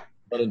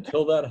 But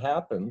until that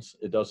happens,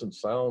 it doesn't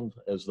sound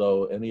as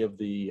though any of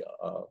the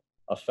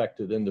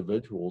affected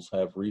individuals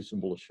have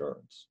reasonable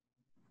assurance.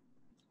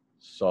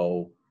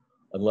 So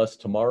unless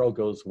tomorrow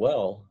goes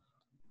well,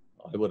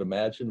 I would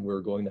imagine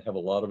we're going to have a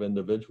lot of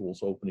individuals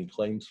opening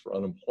claims for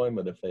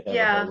unemployment if they haven't.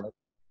 Yeah, already.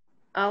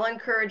 I'll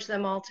encourage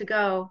them all to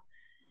go.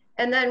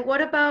 And then what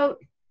about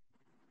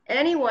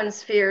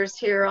anyone's fears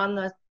here on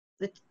the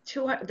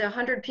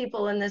 100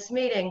 people in this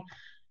meeting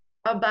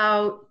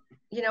about,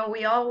 you know,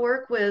 we all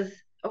work with,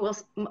 well,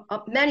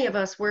 many of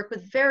us work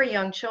with very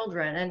young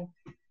children, and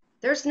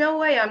there's no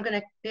way I'm going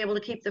to be able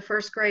to keep the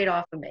first grade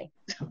off of me.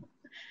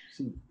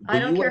 See, I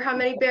don't care how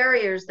many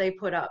barriers they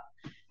put up.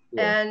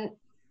 Yeah. And,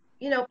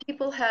 you know,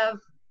 people have,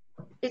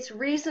 it's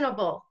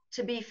reasonable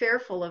to be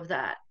fearful of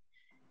that.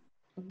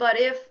 But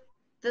if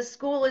the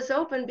school is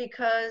open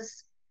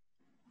because,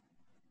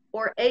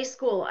 or a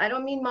school, I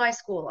don't mean my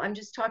school, I'm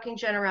just talking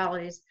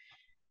generalities,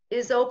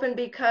 is open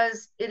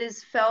because it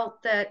is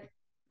felt that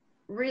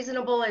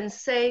reasonable and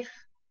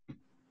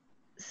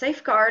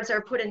safeguards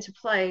are put into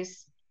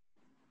place.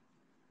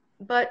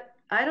 But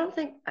I don't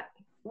think,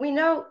 we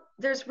know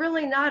there's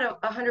really not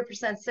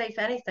 100% safe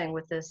anything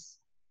with this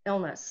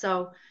illness.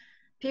 So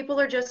people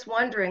are just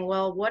wondering,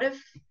 well, what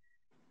if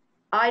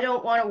I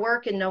don't want to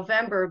work in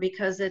November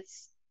because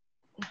it's,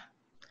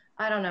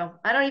 I don't know.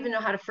 I don't even know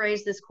how to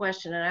phrase this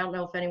question, and I don't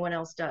know if anyone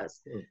else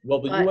does.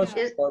 Well, the But U.S.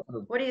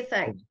 Department of, what do you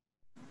think?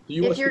 the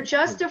US If you're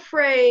just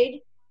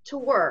afraid to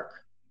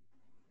work,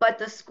 but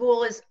the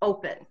school is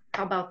open,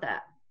 how about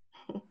that?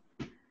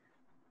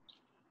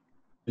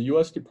 The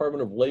U.S.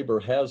 Department of Labor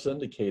has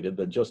indicated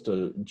that just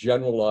a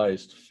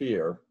generalized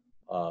fear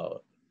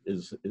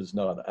is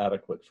not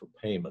adequate for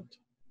payment.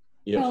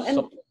 If Well, and,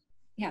 someone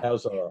yeah.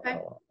 has a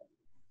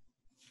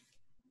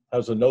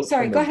note.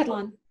 Sorry, go ahead,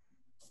 Lon.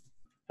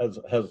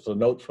 Has a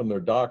note from their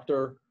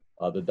doctor.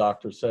 The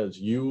doctor says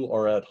you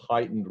are at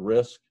heightened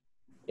risk,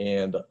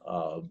 and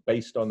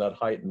based on that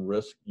heightened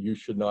risk, you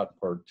should not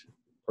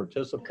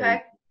participate.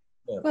 Okay.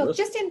 Well,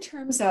 just in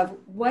terms of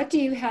what do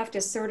you have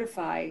to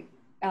certify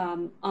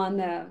on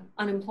the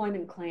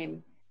unemployment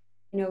claim,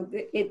 you know,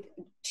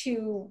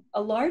 to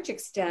a large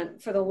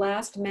extent for the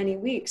last many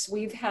weeks,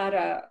 we've had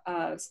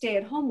a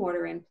stay-at-home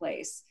order in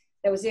place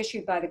that was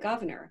issued by the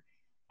governor.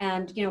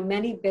 And, you know,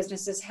 many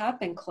businesses have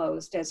been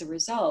closed as a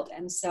result.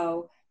 And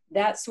so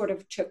that sort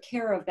of took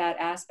care of that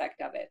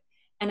aspect of it.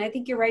 And I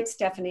think you're right,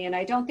 Stephanie, and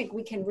I don't think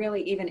we can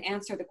really even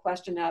answer the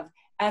question of,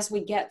 as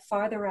we get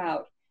farther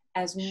out,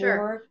 as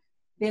more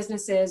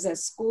businesses,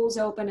 as schools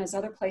open, as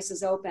other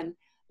places open,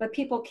 but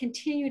people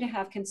continue to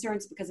have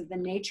concerns because of the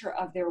nature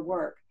of their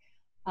work.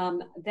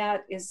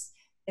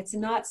 It's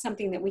not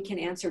something that we can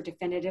answer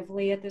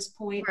definitively at this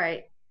point.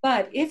 Right.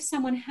 But if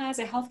someone has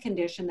a health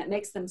condition that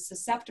makes them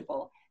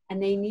susceptible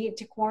and they need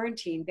to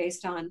quarantine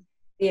based on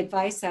the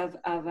advice of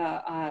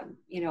a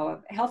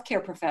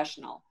healthcare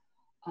professional,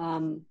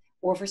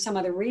 or for some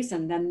other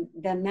reason, then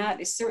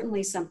that is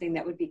certainly something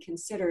that would be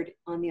considered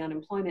on the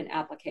unemployment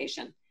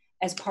application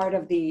as part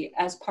of the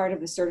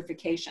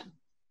certification.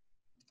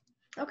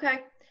 Okay.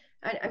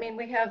 I mean,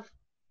 we have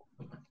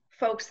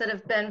folks that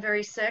have been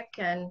very sick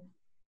and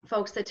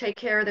folks that take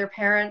care of their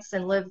parents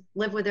and live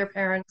with their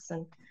parents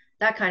and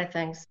that kind of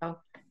thing. So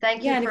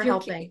Thank Yeah, you and for if you're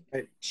helping.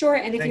 sure,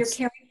 and if you're Thanks.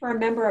 caring for a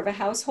member of a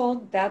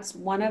household, that's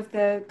one of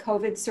the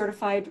COVID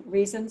certified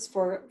reasons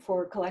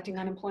for collecting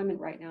unemployment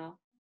right now.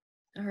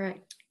 All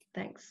right,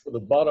 thanks. The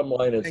bottom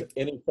line is Thank-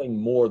 anything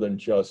more than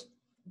just,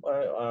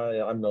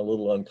 I'm a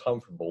little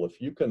uncomfortable.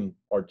 If you can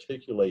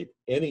articulate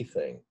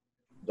anything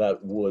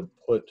that would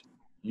put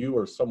you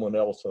or someone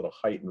else at a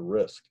heightened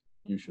risk,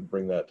 you should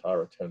bring that to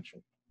our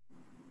attention.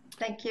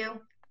 Thank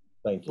you.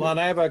 Thank you. Lon,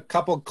 I have a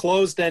couple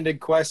closed-ended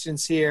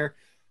questions here.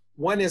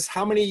 One is,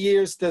 how many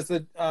years does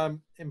the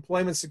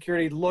Employment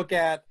Security look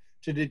at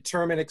to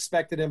determine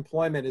expected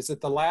employment? Is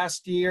it the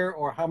last year,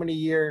 or how many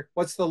year?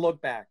 What's the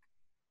look back?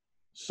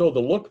 So the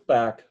look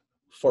back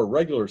for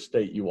regular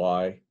state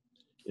UI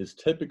is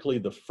typically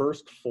the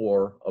first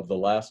 4 of the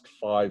last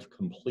 5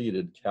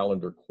 completed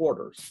calendar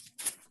quarters.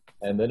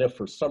 And then if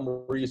for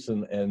some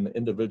reason an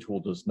individual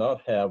does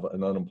not have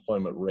an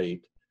unemployment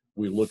rate,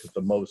 we look at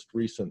the most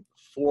recent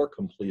 4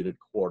 completed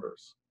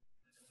quarters.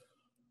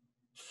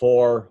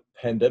 For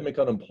pandemic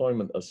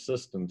unemployment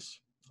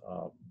assistance,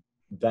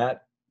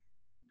 that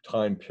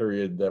time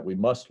period that we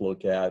must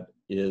look at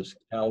is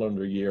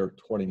calendar year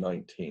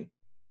 2019.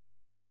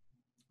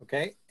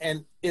 Okay,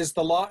 and is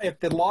the law, if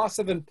the loss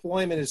of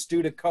employment is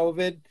due to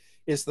COVID,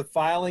 is the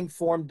filing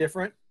form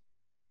different?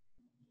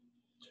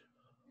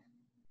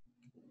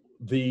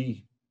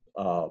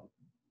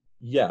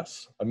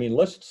 Yes. I mean,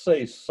 let's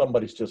say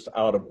somebody's just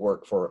out of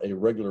work for a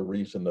regular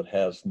reason that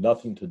has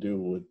nothing to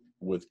do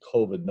with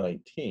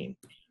COVID-19,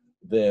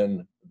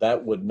 then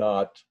that would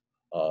not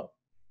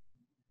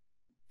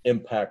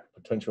impact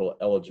potential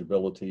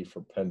eligibility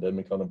for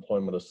pandemic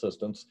unemployment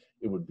assistance.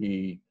 It would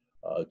be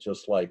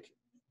just like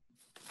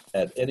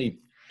at any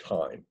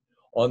time.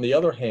 On the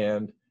other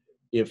hand,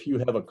 if you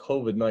have a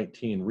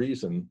COVID-19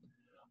 reason,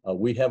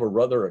 we have a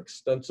rather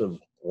extensive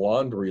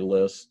laundry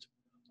list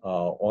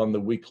on the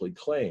weekly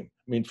claim.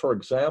 I mean, for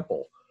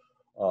example,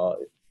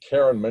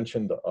 Karen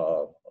mentioned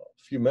a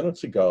few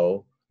minutes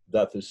ago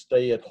that the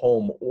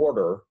stay-at-home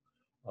order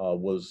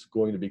was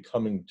going to be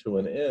coming to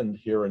an end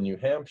here in New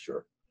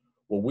Hampshire.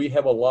 Well, we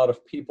have a lot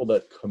of people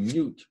that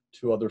commute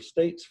to other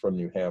states from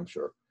New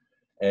Hampshire,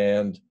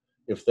 and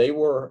if they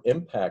were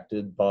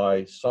impacted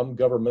by some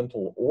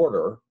governmental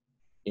order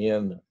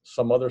in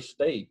some other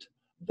state,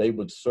 they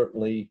would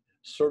certainly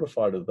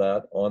certify to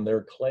that on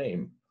their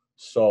claim.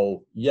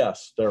 So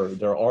yes,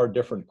 there are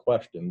different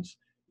questions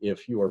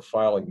if you are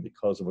filing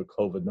because of a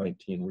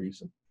COVID-19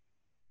 reason.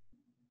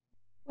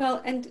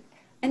 Well,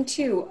 and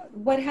two,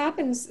 what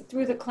happens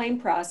through the claim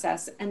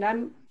process, and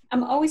I'm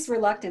always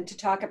reluctant to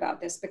talk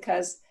about this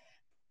because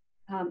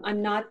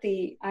I'm not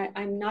the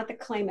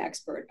claim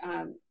expert,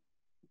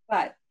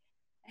 but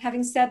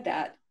having said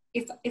that,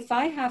 if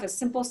I have a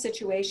simple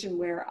situation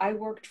where I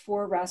worked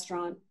for a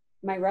restaurant,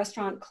 my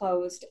restaurant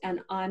closed,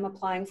 and I'm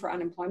applying for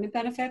unemployment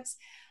benefits,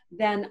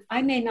 then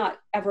I may not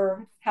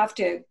ever have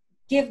to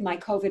give my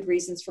COVID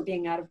reasons for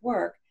being out of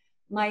work.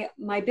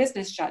 My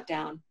business shut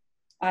down.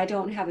 I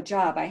don't have a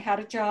job. I had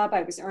a job,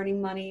 I was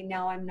earning money,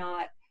 now I'm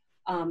not.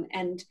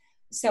 And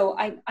so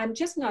I'm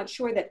just not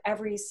sure that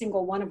every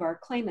single one of our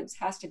claimants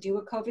has to do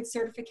a COVID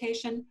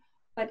certification.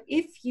 But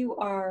if you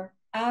are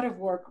out of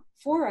work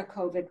for a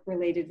COVID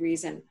related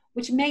reason,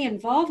 which may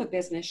involve a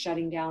business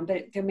shutting down,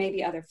 but there may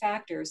be other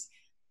factors,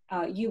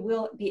 you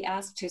will be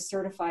asked to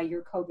certify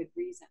your COVID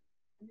reason.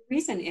 And the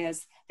reason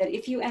is that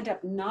if you end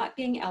up not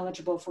being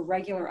eligible for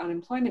regular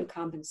unemployment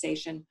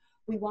compensation,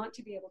 we want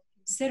to be able to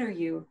consider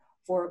you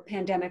for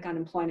pandemic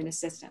unemployment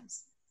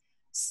assistance.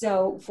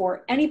 So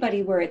for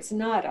anybody where it's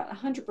not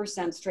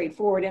 100%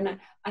 straightforward, and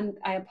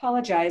I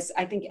apologize,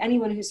 I think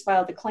anyone who's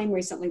filed a claim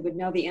recently would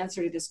know the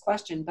answer to this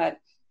question, but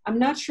I'm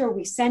not sure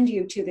we send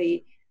you to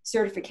the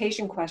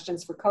certification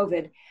questions for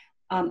COVID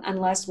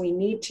unless we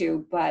need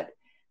to, but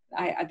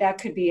that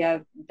could be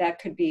a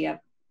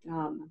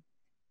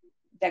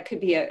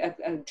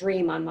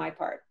dream on my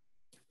part,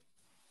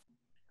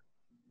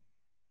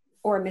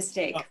 or a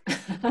mistake.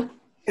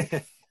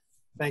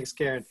 Thanks,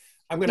 Karen.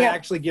 I'm going to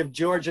actually give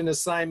George an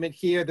assignment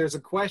here. There's a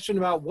question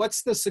about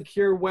what's the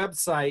secure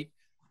website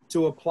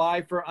to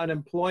apply for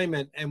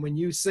unemployment. And when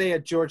you say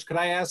it, George, could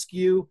I ask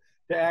you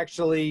to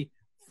actually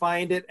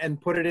find it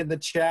and put it in the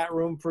chat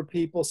room for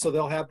people so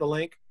they'll have the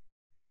link?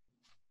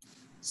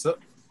 So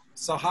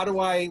how do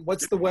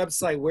what's the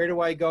website? Where do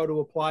I go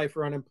to apply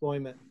for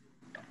unemployment?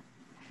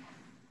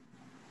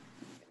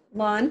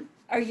 Lon,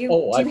 are you?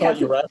 Oh, I thought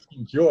you were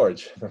asking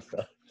George.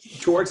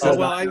 George says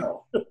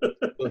no.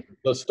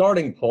 The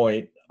starting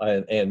point,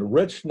 and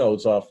Rich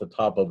knows off the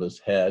top of his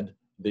head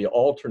the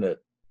alternate,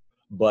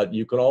 but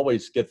you can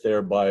always get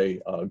there by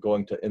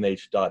going to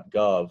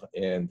nh.gov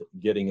and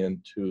getting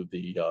into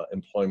the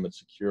employment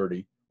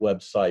security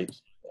website.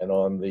 And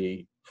on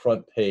the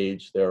front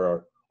page,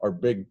 there are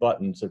big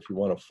buttons if you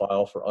want to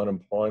file for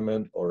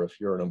unemployment, or if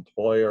you're an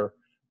employer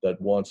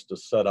that wants to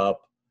set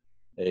up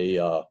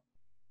a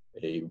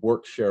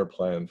work share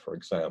plan, for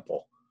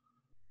example.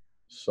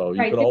 So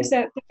you can because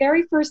the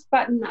very first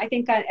button, I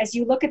think, as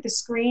you look at the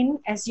screen,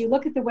 as you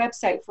look at the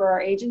website for our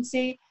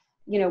agency,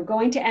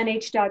 going to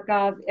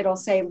nh.gov, it'll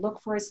say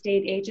look for a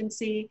state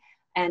agency.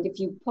 And if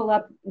you pull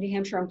up New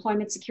Hampshire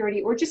Employment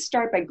Security, or just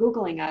start by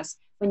Googling us,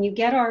 when you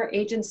get our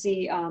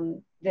agency,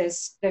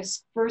 this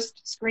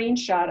first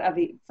screenshot of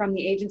from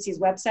the agency's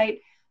website,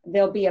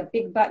 there'll be a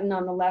big button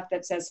on the left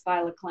that says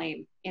file a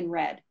claim in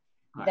red.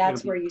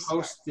 That's where you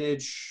start.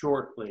 Posted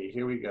shortly.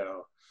 Here we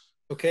go.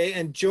 Okay,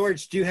 and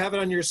George, do you have it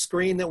on your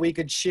screen that we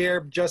could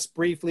share just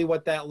briefly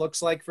what that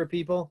looks like for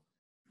people?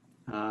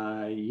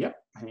 Yep,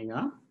 hang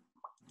on.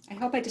 I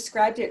hope I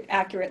described it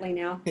accurately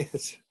now.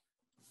 Yes.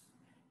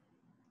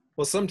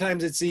 Well,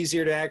 sometimes it's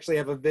easier to actually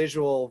have a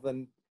visual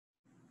than...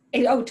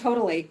 Oh,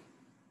 totally.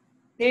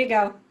 There you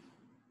go.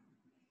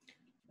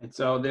 And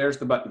so there's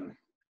the button.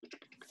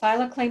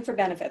 File a claim for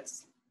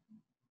benefits.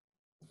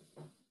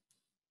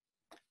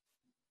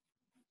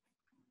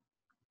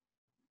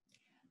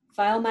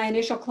 File my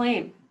initial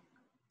claim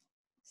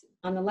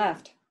on the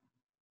left.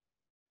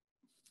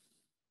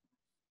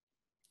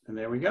 And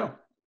there we go.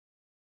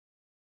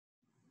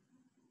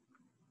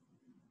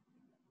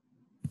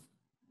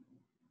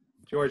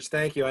 George,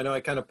 thank you. I know I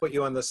kind of put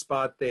you on the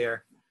spot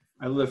there.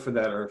 I live for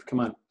that, Irv. Come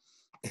on.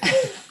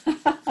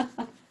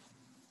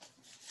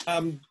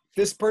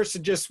 This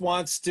person just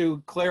wants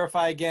to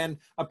clarify again,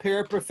 a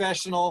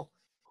paraprofessional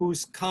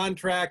whose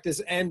contract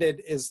is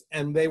ended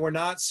and they were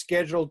not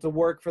scheduled to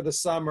work for the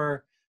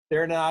summer,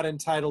 they're not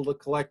entitled to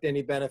collect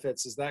any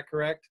benefits. Is that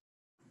correct?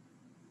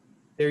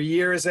 Their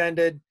year is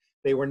ended.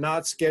 They were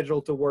not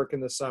scheduled to work in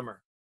the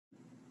summer.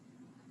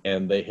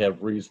 And they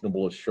have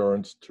reasonable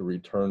assurance to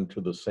return to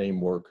the same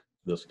work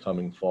this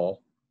coming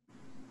fall?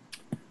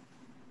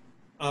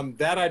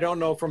 That I don't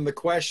know from the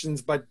questions,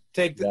 but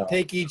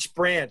take each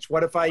branch.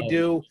 What if I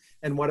do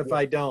and what if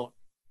I don't?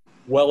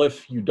 Well,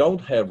 if you don't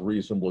have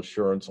reasonable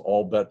assurance,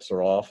 all bets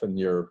are off and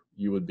you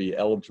would be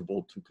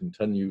eligible to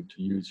continue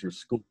to use your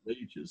school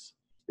wages.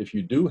 If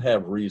you do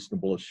have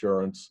reasonable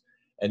assurance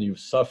and you've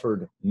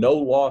suffered no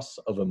loss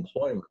of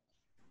employment,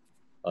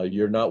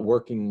 you're not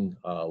working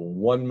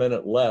 1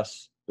 minute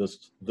less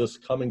this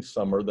coming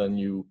summer than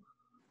you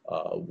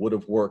would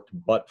have worked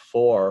but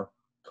for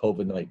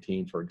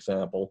COVID-19, for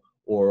example,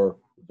 or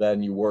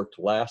than you worked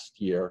last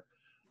year,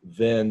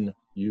 then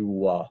you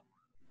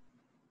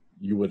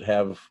would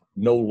have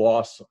no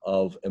loss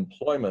of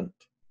employment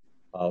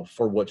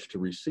for which to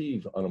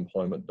receive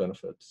unemployment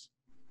benefits.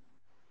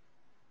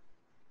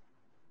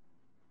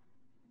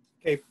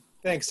 Okay,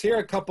 thanks. Here are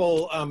a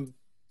couple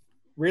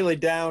really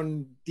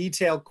down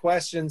detailed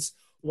questions.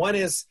 One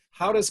is,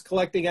 how does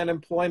collecting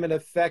unemployment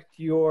affect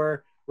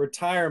your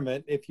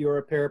retirement if you're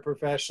a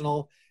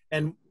paraprofessional?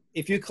 And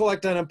if you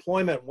collect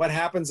unemployment, what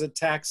happens at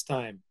tax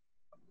time?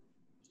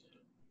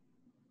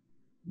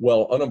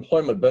 Well,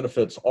 unemployment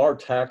benefits are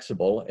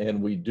taxable,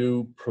 and we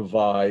do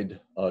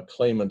provide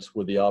claimants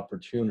with the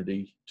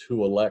opportunity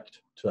to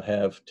elect to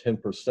have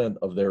 10%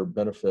 of their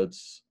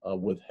benefits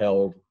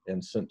withheld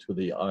and sent to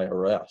the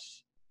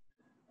IRS.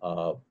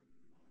 What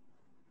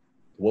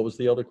was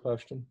the other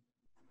question?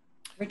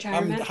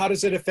 Retirement. How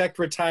does it affect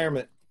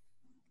retirement?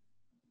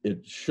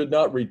 It should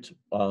not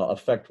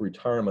affect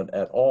retirement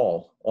at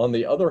all. On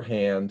the other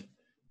hand,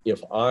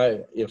 if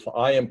I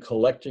am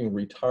collecting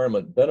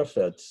retirement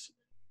benefits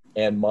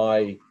and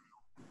my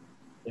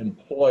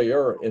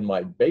employer in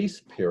my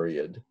base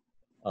period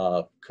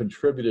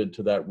contributed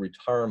to that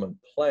retirement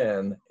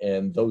plan,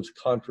 and those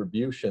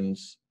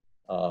contributions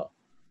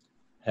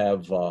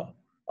have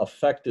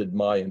affected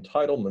my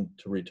entitlement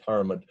to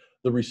retirement,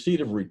 the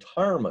receipt of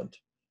retirement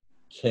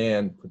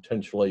can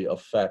potentially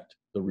affect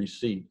the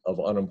receipt of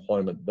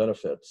unemployment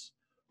benefits,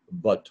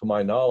 but to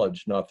my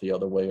knowledge, not the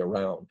other way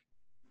around.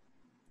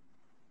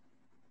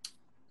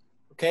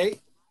 Okay.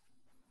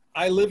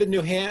 I live in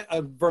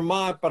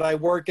Vermont, but I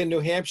work in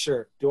New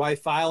Hampshire. Do I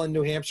file in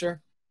New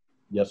Hampshire?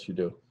 Yes, you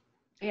do.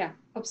 Yeah.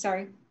 Oh,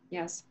 sorry.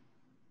 Yes.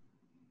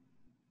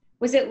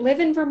 Was it live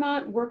in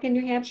Vermont, work in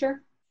New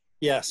Hampshire?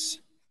 Yes.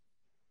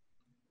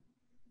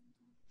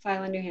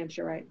 File in New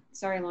Hampshire, right?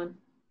 Sorry, Lon.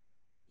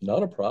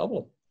 Not a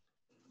problem.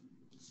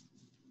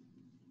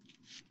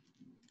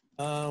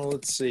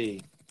 Let's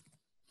see.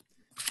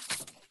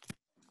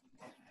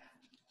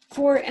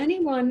 For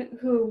anyone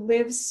who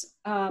lives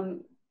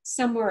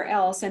somewhere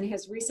else and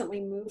has recently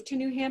moved to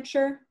New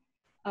Hampshire,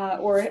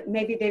 or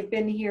maybe they've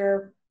been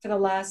here for the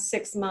last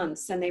 6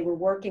 months and they were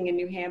working in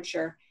New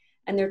Hampshire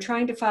and they're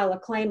trying to file a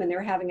claim and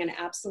they're having an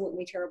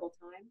absolutely terrible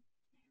time.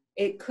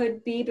 It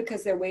could be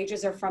because their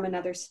wages are from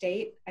another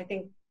state. I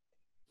think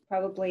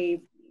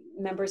probably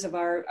members of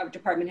our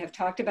department have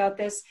talked about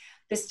this.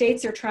 The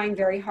states are trying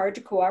very hard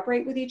to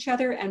cooperate with each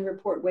other and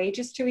report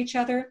wages to each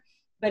other.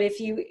 But if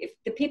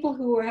the people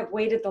who have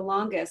waited the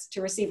longest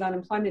to receive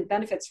unemployment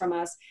benefits from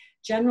us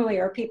generally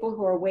are people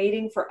who are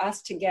waiting for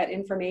us to get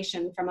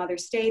information from other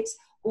states,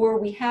 or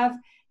we have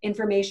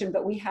information,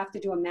 but we have to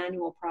do a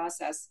manual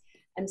process.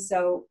 And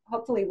so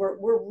hopefully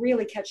we're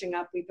really catching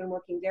up. We've been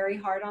working very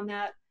hard on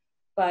that,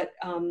 but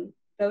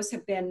those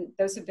have been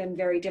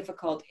very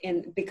difficult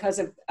because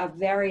of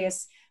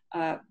various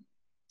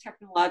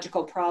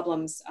technological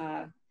problems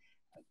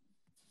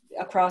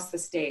across the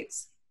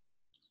states.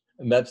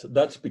 And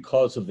that's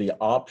because of the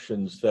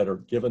options that are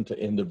given to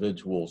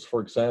individuals.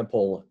 For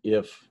example,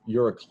 if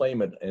you're a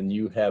claimant and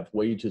you have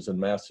wages in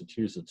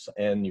Massachusetts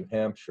and New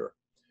Hampshire,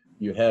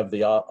 you have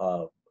the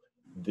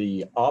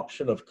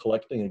option of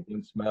collecting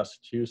against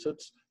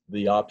Massachusetts,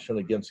 the option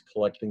against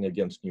collecting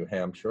against New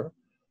Hampshire,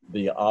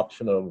 the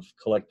option of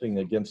collecting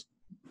against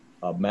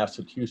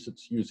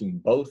Massachusetts using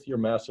both your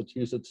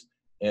Massachusetts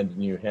and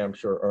New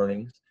Hampshire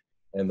earnings,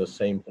 and the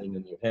same thing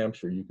in New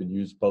Hampshire. You can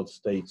use both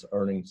states'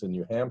 earnings in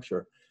New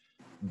Hampshire.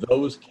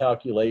 Those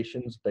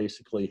calculations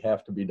basically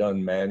have to be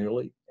done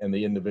manually, and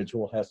the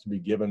individual has to be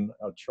given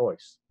a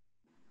choice.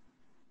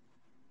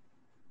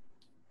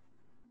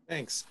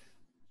 Thanks.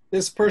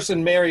 This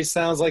person, Mary,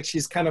 sounds like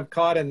she's kind of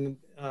caught in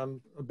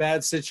a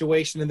bad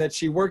situation in that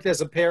she worked as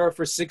a para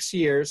for 6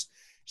 years.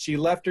 She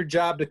left her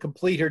job to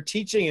complete her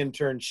teaching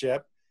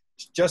internship.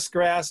 She just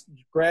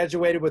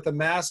graduated with a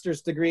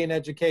master's degree in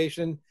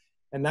education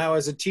and now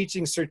has a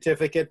teaching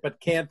certificate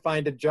but can't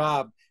find a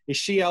job. Is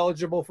she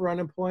eligible for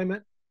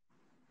unemployment?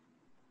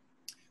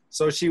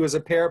 So she was a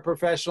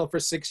paraprofessional for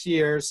 6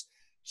 years.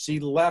 She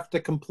left to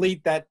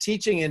complete that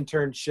teaching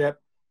internship,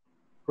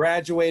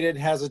 graduated,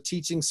 has a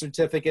teaching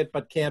certificate,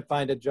 but can't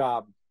find a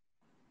job.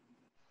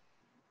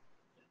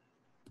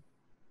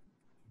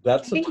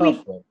 That's a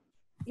tough one.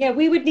 Yeah,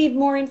 we would need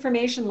more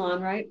information,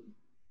 Lon, right?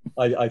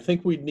 I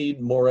think we need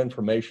more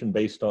information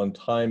based on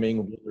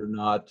timing, whether or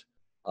not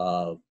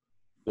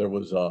there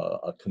was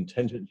a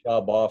contingent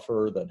job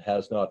offer that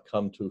has not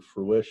come to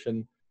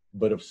fruition.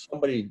 But if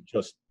somebody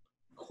just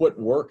quit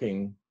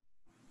working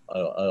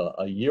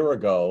a year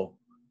ago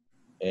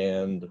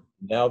and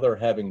now they're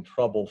having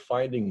trouble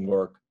finding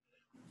work,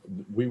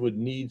 we would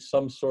need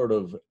some sort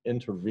of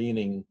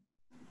intervening,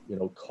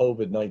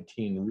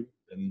 COVID-19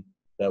 reason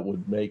that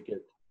would make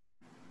it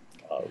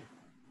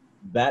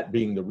that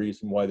being the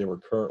reason why they were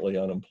currently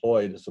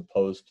unemployed, as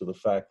opposed to the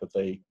fact that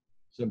they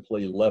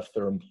simply left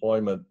their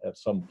employment at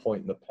some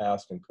point in the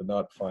past and could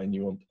not find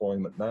new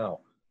employment now.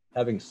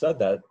 Having said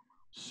that,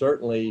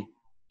 certainly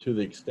to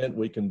the extent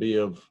we can be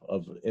of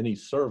any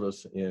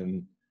service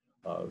in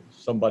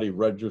somebody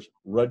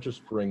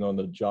registering on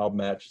the job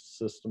match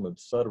system, et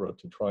cetera,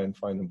 to try and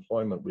find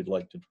employment, we'd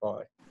like to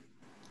try.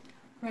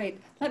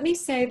 Right. Let me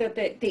say that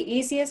the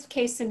easiest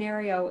case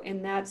scenario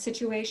in that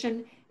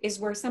situation is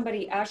where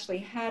somebody actually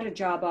had a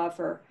job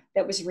offer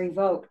that was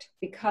revoked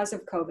because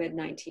of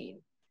COVID-19.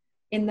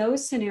 In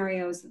those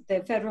scenarios,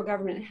 the federal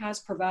government has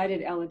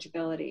provided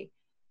eligibility,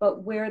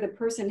 but where the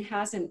person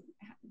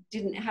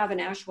didn't have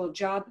an actual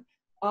job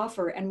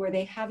offer and where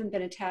they haven't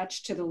been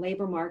attached to the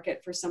labor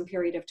market for some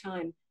period of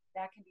time,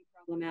 that can be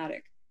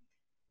problematic.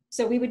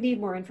 So we would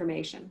need more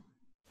information.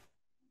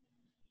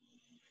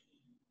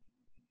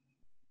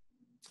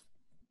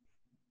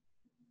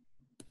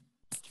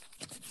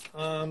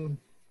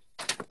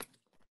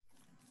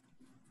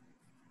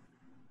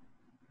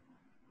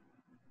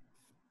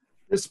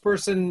 This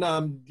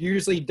person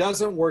usually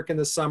doesn't work in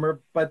the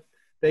summer, but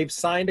they've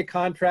signed a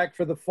contract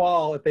for the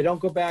fall. If they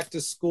don't go back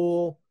to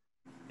school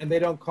and they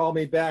don't call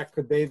me back,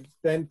 could they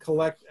then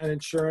collect an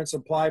insurance,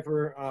 apply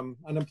for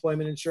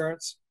unemployment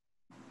insurance?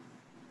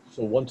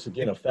 So once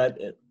again, if that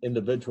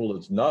individual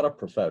is not a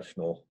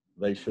professional,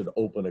 they should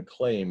open a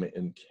claim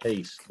in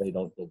case they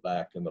don't go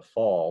back in the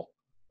fall.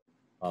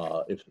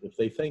 If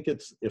they think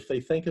it's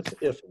iffy,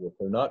 if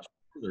they're not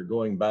sure they're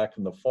going back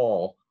in the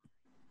fall,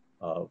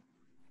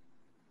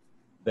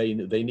 they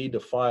need to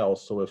file,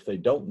 so if they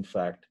don't in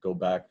fact go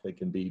back, they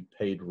can be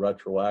paid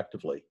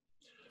retroactively.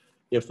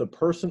 If the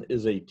person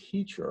is a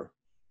teacher,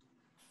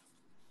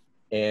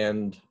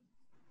 and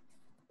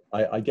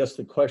I guess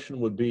the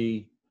question would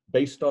be,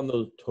 based on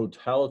the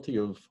totality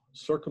of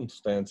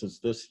circumstances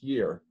this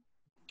year,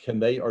 can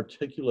they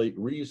articulate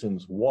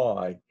reasons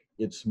why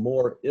it's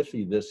more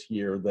iffy this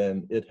year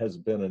than it has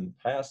been in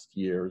past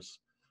years?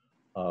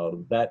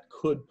 That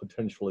could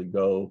potentially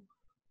go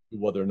to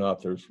whether or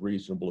not there's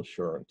reasonable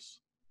assurance.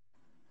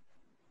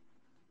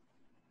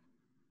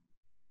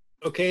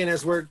 Okay, and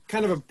as we're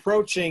kind of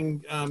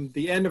approaching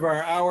the end of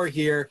our hour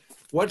here,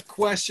 what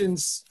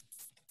questions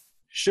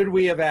should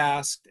we have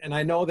asked? And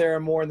I know there are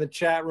more in the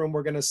chat room.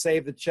 We're going to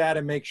save the chat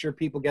and make sure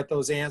people get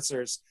those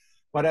answers.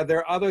 But are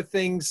there other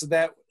things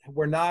that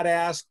were not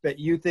asked that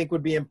you think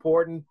would be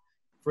important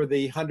for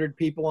the 100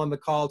 people on the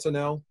call to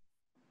know?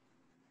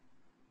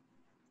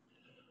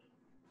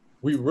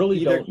 We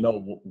really don't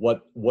know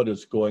what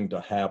is going to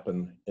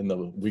happen in the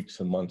weeks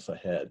and months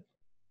ahead.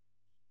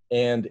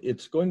 And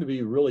it's going to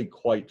be really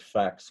quite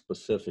fact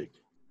specific.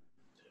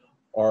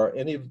 Are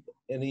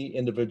any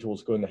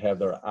individuals going to have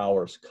their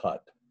hours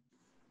cut?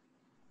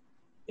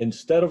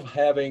 Instead of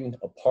having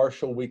a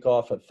partial week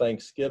off at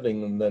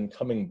Thanksgiving and then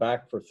coming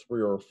back for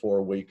 3 or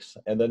 4 weeks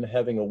and then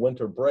having a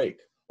winter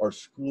break, are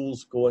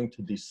schools going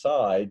to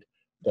decide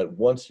that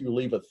once you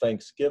leave at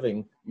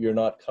Thanksgiving, you're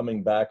not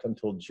coming back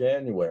until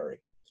January?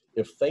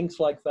 If things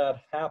like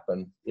that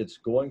happen, it's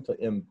going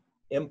to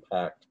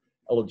impact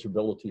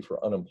eligibility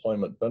for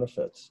unemployment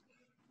benefits.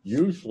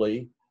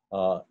 Usually,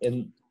 rather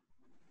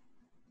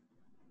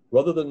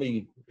than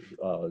me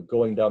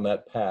going down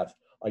that path,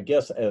 I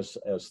guess as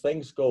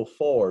things go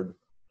forward,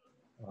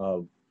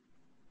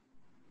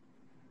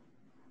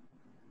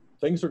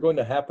 things are going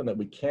to happen that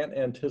we can't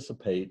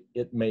anticipate.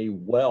 It may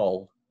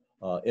well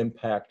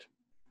impact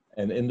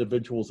an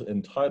individual's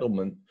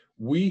entitlement.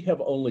 We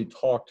have only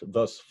talked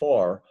thus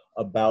far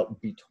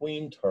about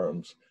between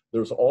terms.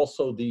 There's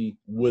also the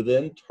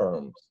within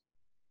terms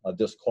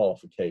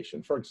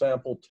disqualification. For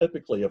example,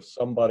 typically if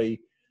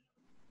somebody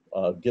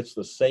gets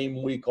the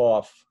same week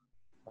off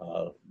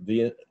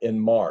in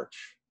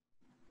March,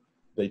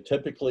 they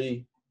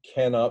typically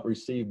cannot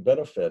receive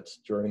benefits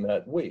during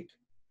that week.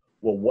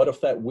 Well, what if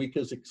that week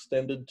is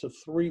extended to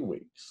 3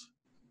 weeks?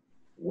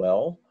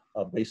 Well,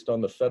 based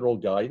on the federal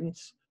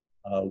guidance,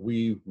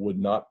 we would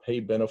not pay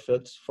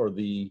benefits for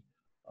the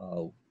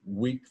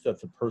week that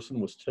the person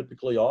was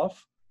typically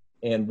off,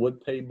 and would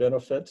pay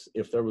benefits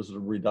if there was a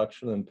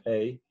reduction in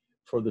pay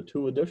for the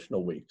 2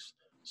 additional weeks.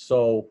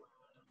 So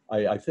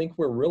I think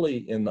we're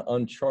really in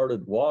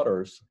uncharted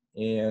waters,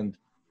 and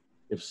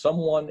if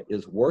someone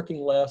is working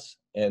less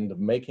and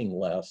making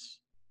less,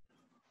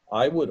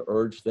 I would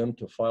urge them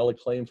to file a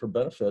claim for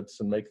benefits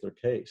and make their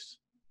case.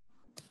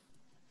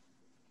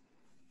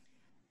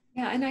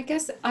 Yeah, and I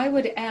guess I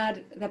would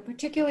add that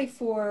particularly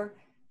for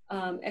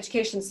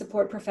education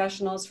support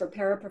professionals, for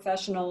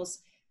paraprofessionals,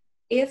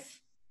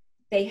 if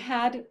they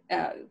had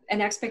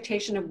an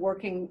expectation of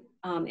working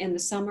in the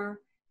summer,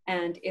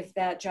 and if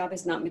that job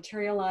is not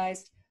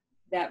materialized,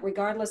 that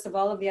regardless of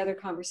all of the other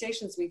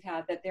conversations we've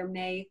had, that there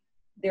may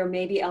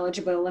be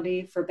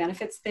eligibility for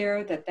benefits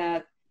there,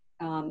 that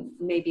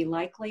may be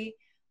likely.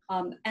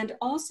 And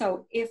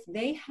also, if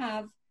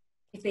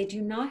they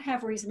do not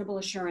have reasonable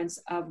assurance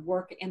of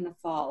work in the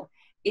fall,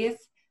 if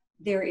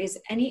there is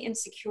any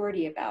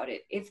insecurity about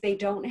it, if they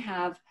don't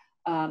have,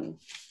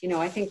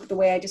 I think the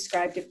way I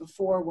described it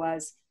before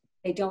was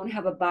they don't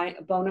have a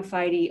bona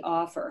fide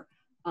offer,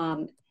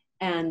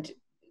 and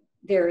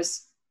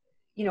there's,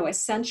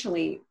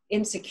 essentially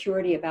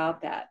insecurity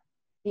about that.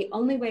 The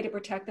only way to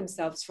protect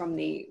themselves from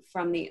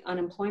the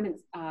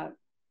unemployment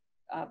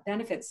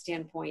benefit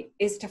standpoint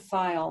is to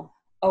file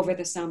over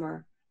the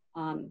summer,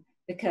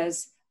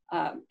 because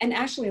and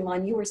actually,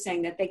 Lon, you were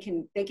saying that they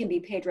can be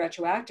paid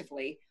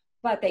retroactively,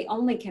 but they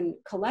only can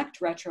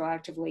collect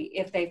retroactively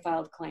if they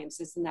filed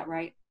claims. Isn't that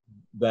right?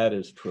 That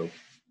is true.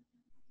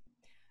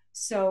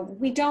 So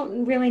we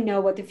don't really know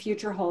what the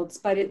future holds,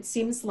 but it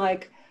seems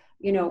like,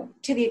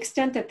 to the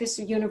extent that this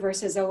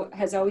universe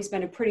has always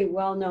been a pretty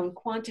well-known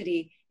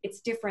quantity, it's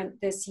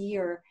different this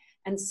year.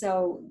 And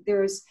so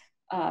there's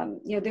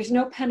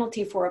no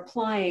penalty for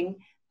applying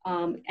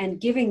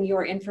and giving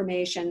your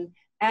information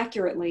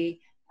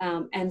accurately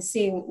and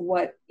seeing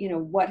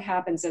what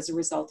happens as a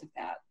result of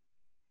that.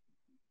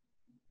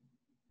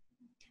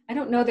 I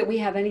don't know that we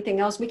have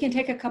anything else. We can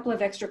take a couple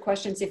of extra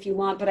questions if you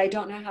want, but I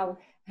don't know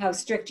how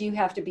strict you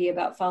have to be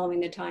about following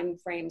the time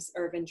frames,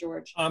 Irvin,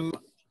 George.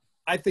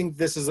 I think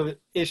this is an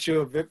issue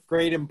of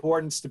great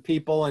importance to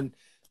people, and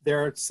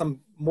there are some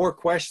more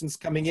questions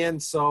coming in.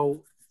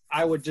 So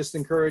I would just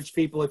encourage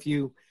people, if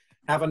you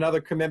have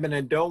another commitment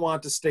and don't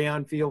want to stay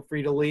on, feel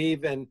free to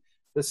leave. And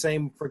the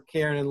same for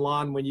Karen and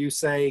Lon, when you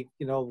say,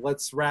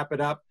 let's wrap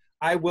it up.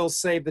 I will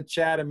save the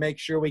chat and make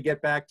sure we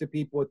get back to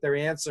people with their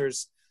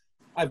answers.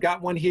 I've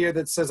got one here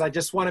that says, I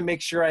just want to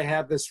make sure I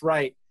have this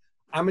right.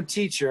 I'm a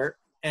teacher,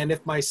 and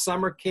if my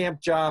summer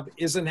camp job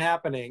isn't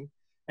happening,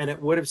 and it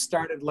would have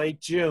started late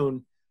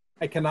June,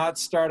 I cannot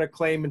start a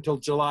claim until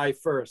July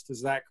 1st.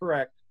 Is that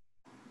correct?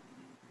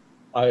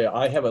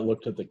 I haven't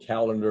looked at the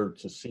calendar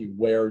to see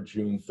where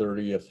June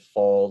 30th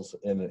falls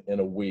in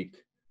a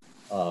week,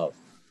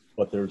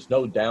 but there's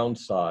no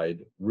downside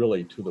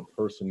really to the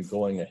person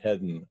going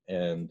ahead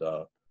and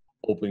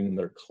opening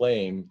their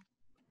claim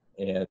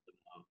and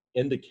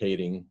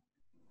indicating,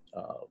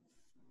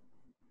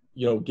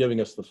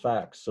 giving us the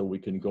facts so we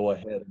can go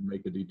ahead and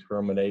make a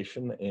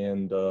determination.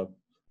 And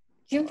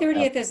June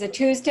 30th is a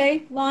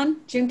Tuesday,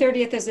 Lon? June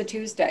 30th is a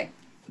Tuesday.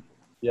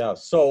 Yeah,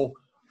 so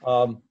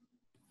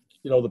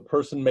the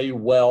person may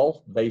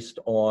well, based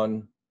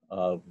on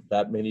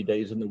that many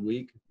days in the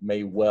week,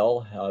 may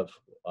well have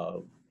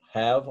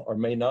or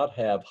may not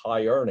have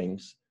high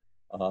earnings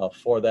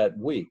for that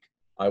week.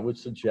 I would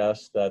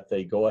suggest that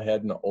they go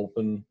ahead and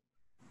open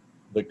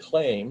the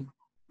claim,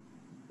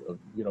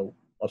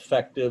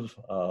 effective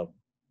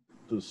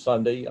the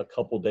Sunday, a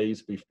couple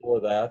days before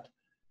that,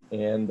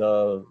 and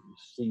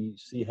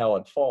see how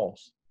it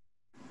falls.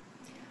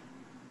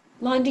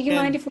 Lon, do you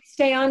mind if we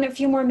stay on a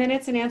few more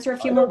minutes and answer a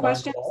few more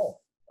questions?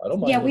 I don't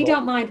mind. Yeah, we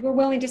don't mind. We're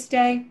willing to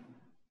stay.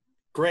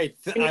 Great.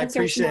 I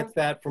appreciate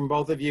that from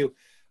both of you.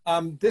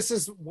 This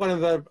is one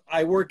of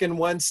I work in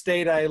one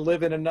state, I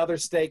live in another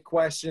state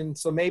question.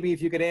 So maybe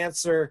if you could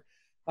answer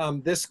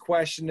this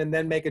question and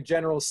then make a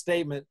general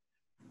statement.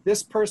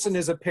 This person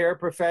is a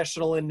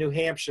paraprofessional in New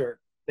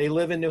Hampshire. They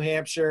live in New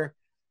Hampshire.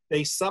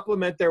 They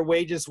supplement their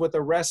wages with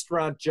a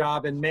restaurant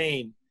job in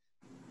Maine.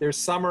 Their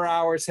summer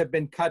hours have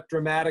been cut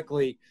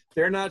dramatically.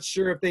 They're not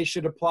sure if they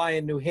should apply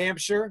in New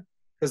Hampshire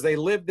because they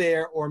live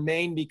there, or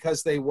Maine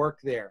because they work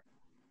there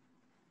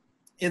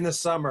in the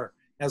summer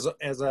as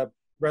a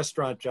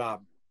restaurant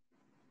job?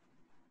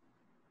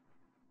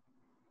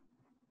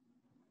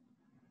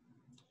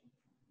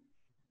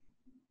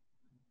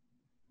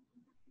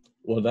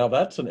 Well, now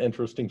that's an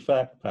interesting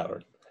fact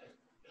pattern.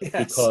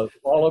 Yes. Because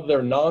all of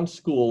their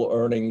non-school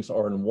earnings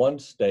are in one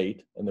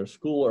state and their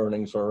school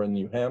earnings are in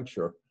New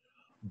Hampshire.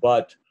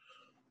 But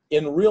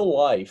in real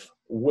life,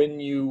 when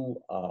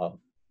you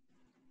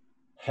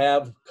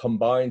have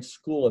combined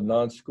school and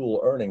non-school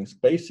earnings,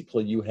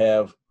 basically you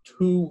have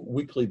two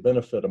weekly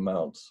benefit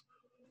amounts.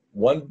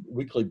 One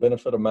weekly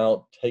benefit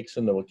amount takes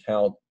into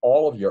account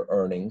all of your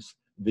earnings.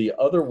 The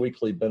other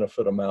weekly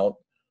benefit amount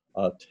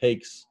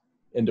takes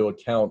into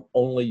account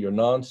only your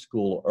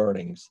non-school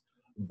earnings.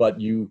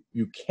 But you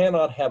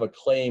cannot have a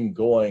claim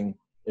going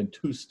in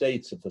two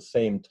states at the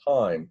same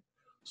time.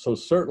 So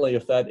certainly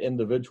if that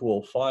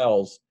individual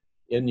files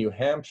in New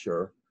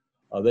Hampshire,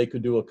 they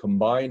could do a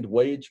combined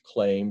wage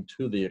claim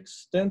to the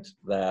extent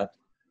that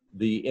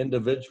the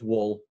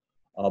individual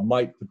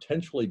might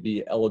potentially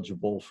be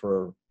eligible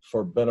for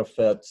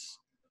benefits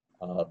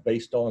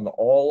based on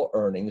all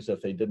earnings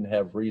if they didn't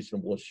have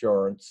reasonable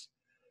assurance.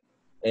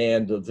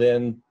 And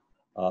then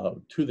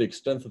to the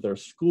extent that their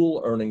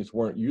school earnings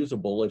weren't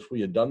usable, if we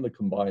had done the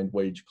combined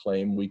wage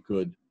claim, we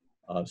could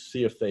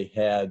see if they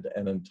had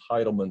an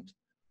entitlement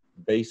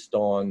based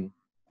on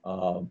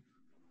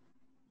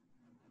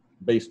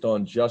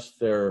just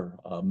their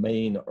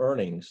main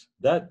earnings.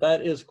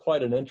 That is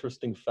quite an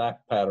interesting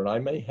fact pattern. I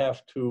may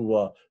have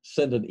to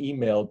send an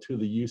email to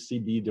the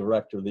UCD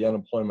director, the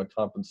Unemployment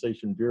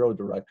Compensation Bureau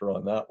director,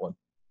 on that one.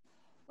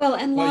 Well,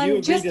 and Lon, you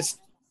agree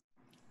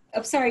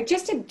oh, sorry,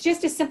 just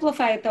to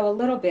simplify it though a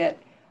little bit,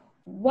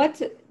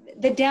 what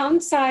the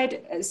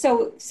downside,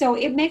 so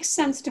it makes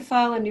sense to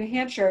file in New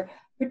Hampshire,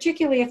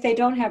 particularly if they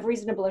don't have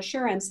reasonable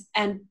assurance,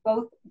 and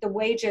both the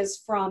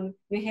wages from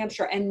New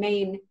Hampshire and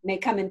Maine may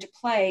come into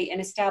play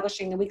in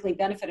establishing the weekly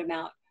benefit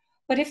amount.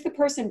 But if the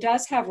person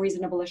does have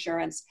reasonable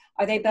assurance,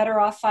 are they better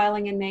off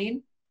filing in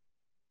Maine?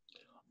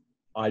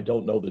 I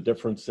don't know the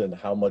difference in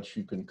how much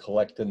you can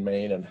collect in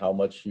Maine and how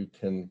much you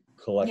can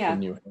collect in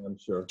New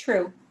Hampshire.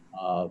 True.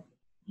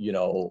 You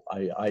know,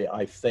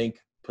 I think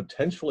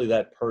potentially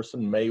that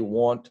person may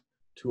want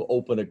to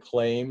open a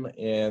claim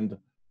and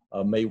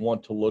may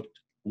want to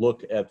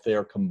look at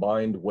their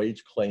combined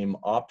wage claim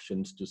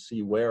options to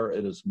see where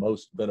it is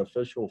most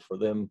beneficial for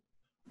them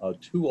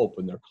to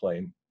open their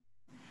claim.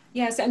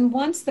 Yes, and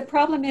the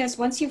problem is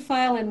once you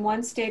file in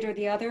one state or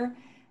the other,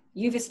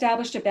 you've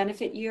established a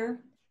benefit year,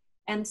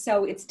 and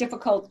so it's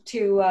difficult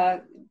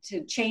to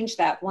change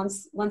that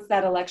once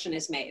that election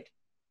is made.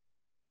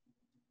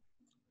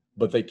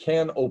 But they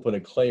can open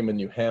a claim in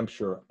New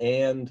Hampshire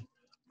and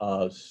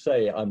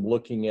say, I'm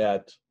looking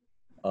at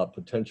a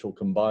potential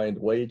combined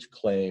wage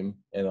claim,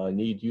 and I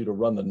need you to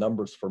run the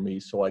numbers for me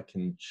so I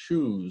can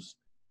choose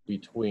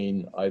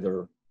between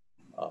either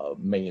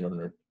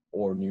Maine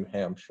or New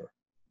Hampshire.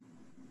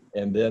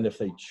 And then if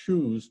they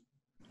choose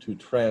to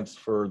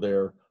transfer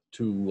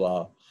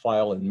to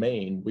file in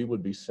Maine, we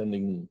would be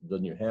sending the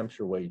New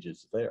Hampshire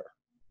wages there.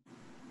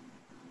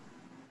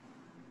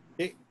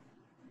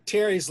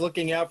 Terry's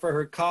looking out for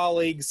her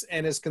colleagues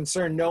and is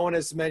concerned no one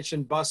has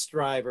mentioned bus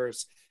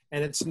drivers,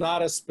 and it's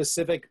not a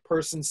specific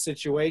person's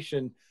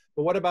situation.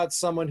 But what about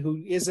someone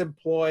who is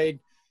employed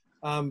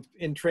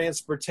in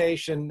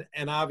transportation,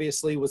 and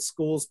obviously with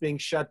schools being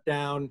shut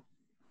down,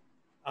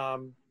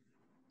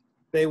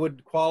 they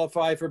would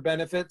qualify for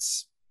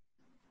benefits?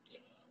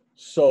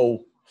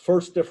 So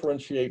first,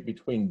 differentiate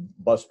between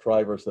bus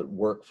drivers that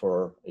work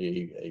for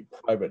a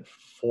private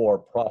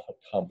for-profit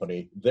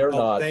company. They're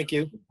not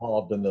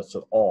involved in this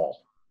at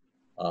all.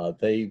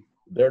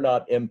 They're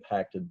not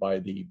impacted by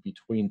the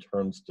between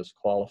terms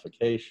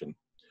disqualification.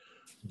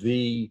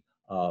 The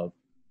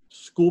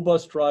school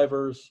bus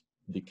drivers,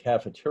 the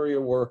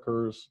cafeteria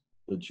workers,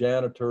 the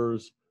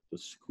janitors, the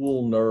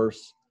school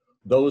nurse,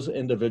 those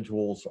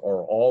individuals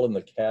are all in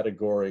the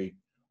category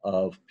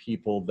of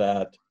people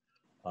that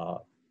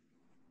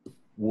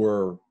we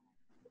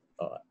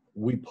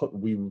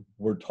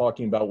were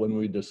talking about when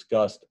we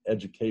discussed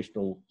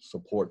educational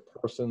support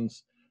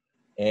persons,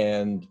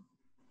 and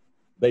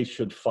they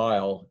should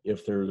file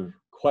if they're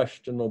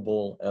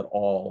questionable at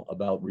all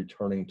about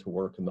returning to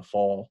work in the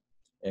fall.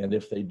 And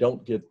if they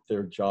don't get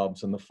their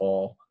jobs in the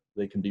fall,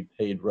 they can be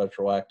paid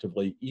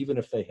retroactively, even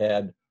if they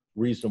had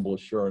reasonable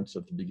assurance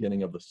at the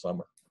beginning of the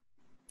summer.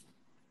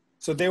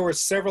 So there were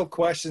several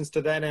questions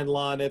to that end,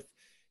 Lon. If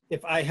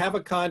I have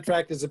a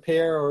contract as a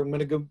pair, or I'm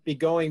going to be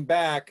going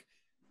back,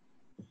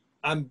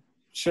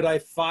 should I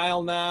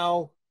file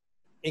now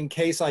in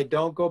case I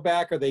don't go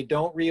back or they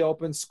don't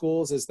reopen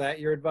schools? Is that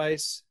your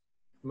advice?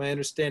 Am I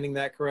understanding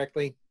that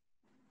correctly?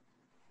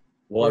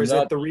 Well, or is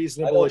it the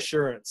reasonable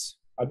assurance?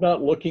 I'm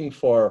not looking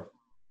for,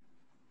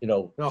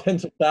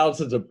 tens of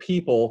thousands of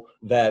people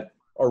that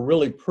are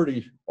really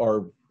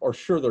are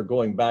sure they're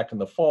going back in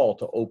the fall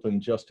to open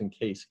just in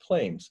case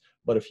claims.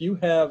 But if you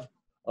have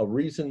a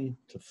reason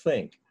to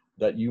think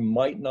that you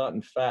might not,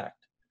 in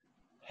fact,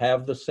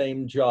 have the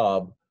same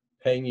job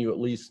paying you at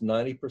least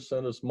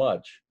 90% as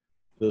much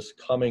this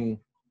coming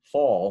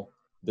fall,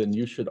 then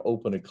you should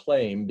open a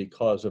claim,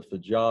 because if the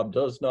job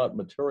does not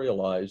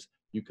materialize,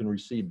 you can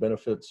receive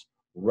benefits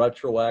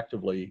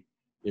retroactively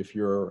if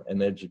you're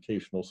an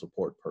educational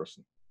support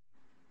person.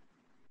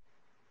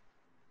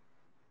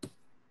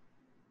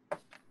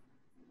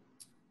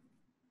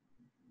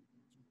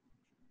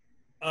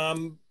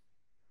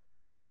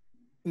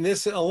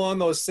 This along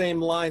those same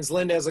lines,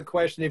 Linda has a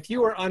question. If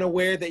you were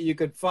unaware that you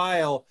could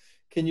file,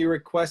 can you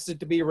request it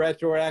to be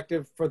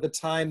retroactive for the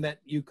time that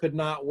you could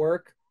not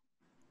work?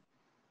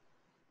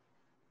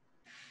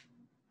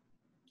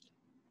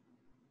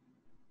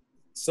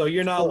 So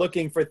you're not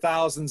looking for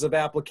thousands of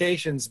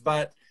applications,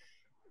 but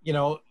you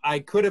know, I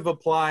could have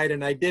applied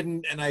and I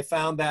didn't, and I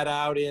found that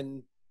out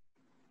in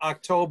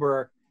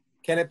October.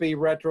 Can it be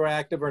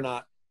retroactive or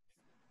not?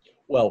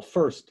 Well,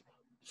 first,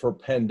 for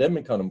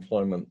pandemic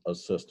unemployment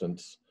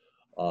assistance,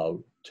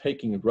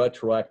 taking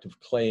retroactive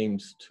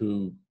claims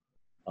to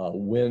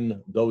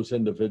when those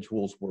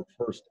individuals were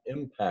first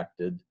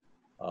impacted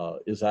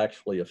is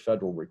actually a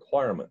federal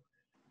requirement.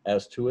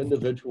 As to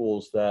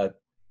individuals that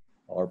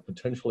are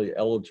potentially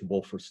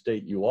eligible for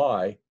state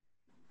UI,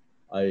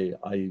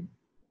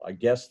 I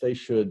guess they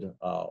should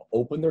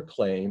open their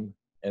claim,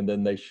 and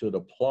then they should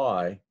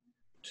apply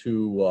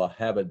to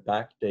have it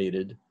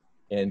backdated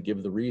and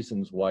give the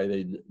reasons why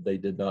they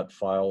did not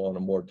file on a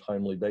more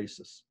timely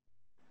basis.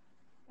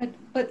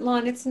 But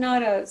Lon, it's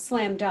not a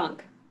slam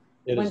dunk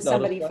when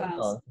somebody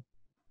files.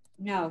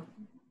 No.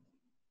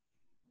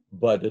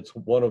 But it's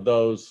one of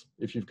those,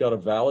 if you've got a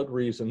valid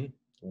reason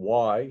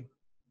why,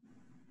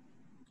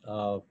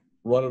 run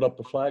it up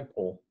the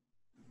flagpole.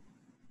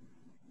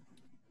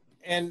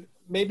 And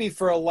maybe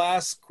for a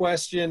last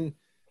question,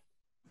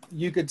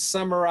 you could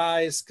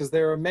summarize, because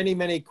there are many,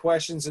 many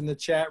questions in the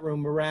chat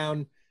room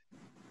around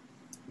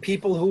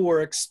people who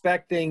were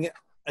expecting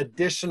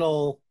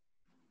additional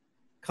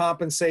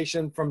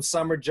compensation from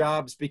summer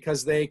jobs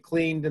because they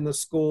cleaned in the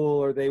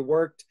school or they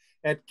worked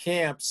at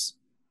camps,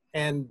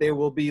 and there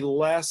will be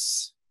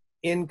less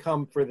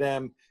income for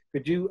them.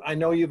 Could you, I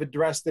know you've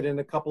addressed it in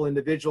a couple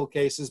individual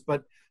cases,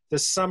 but to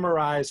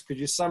summarize, could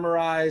you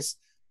summarize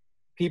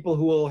people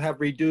who will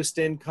have reduced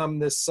income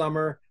this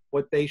summer,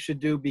 what they should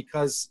do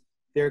because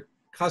their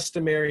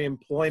customary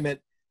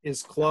employment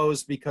is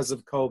closed because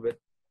of COVID?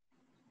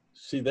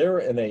 See, they're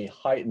in a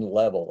heightened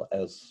level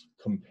as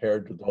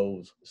compared to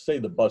those, say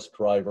the bus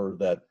driver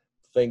that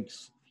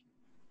thinks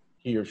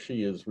he or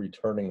she is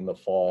returning in the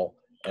fall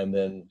and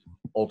then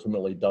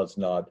ultimately does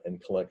not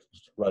and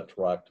collects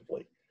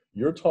retroactively.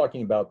 You're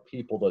talking about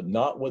people that,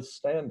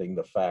 notwithstanding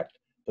the fact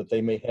that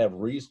they may have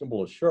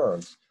reasonable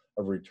assurance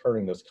of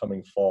returning this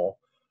coming fall,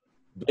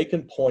 they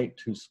can point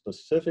to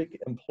specific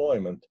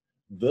employment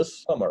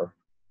this summer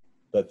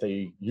that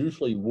they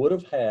usually would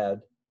have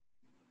had,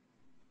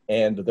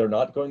 and they're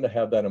not going to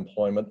have that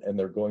employment, and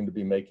they're going to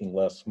be making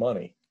less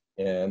money.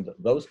 And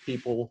those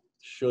people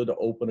should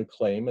open a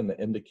claim and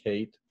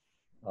indicate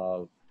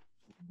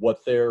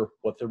what their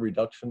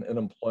reduction in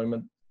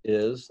employment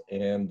is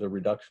and the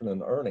reduction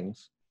in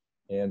earnings,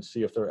 and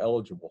see if they're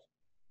eligible.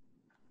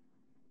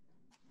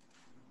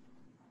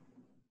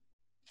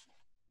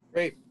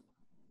 Great.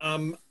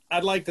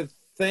 I'd like to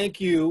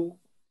thank you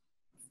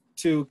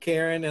to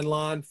Karen and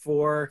Lon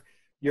for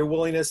your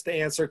willingness to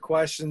answer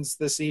questions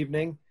this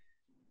evening.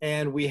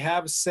 And we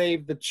have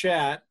saved the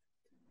chat.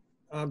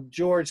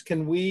 George,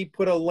 can we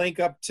put a link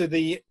up to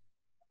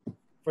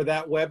for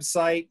that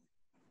website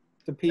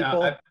to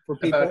people? For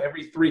people, about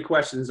every 3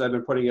 questions I've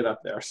been putting it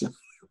up there. So.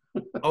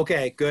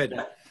 Okay, good.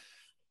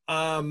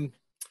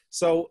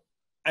 So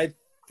I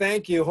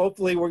thank you.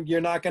 Hopefully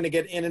you're not going to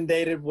get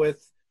inundated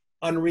with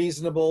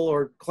unreasonable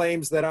or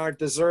claims that aren't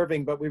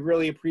deserving, but we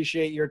really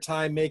appreciate your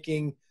time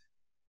making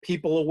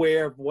people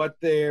aware of what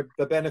the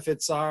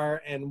benefits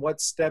are and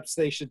what steps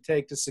they should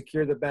take to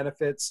secure the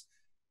benefits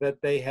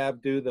that they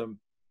have due them.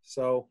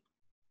 So,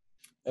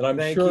 and I'm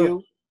thank sure,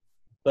 you.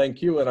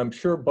 Thank you. And I'm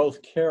sure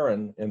both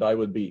Karen and I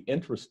would be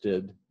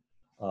interested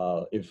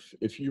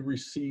if you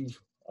receive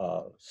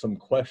some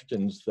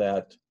questions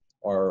that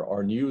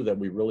are new that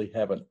we really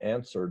haven't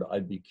answered.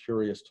 I'd be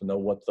curious to know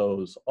what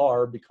those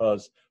are,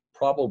 because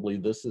probably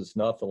this is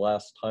not the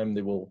last time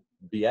they will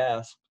be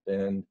asked,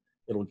 and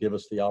it'll give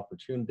us the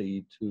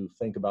opportunity to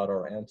think about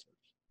our answers.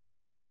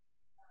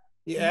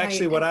 Yeah,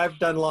 actually, what I've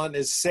done, Lon,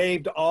 is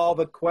saved all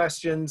the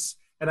questions,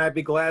 and I'd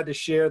be glad to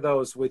share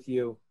those with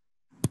you.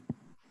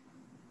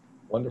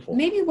 Wonderful.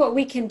 Maybe what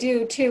we can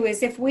do too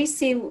is if we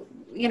see,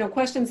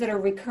 questions that are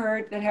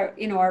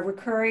are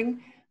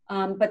recurring,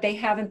 but they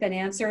haven't been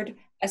answered,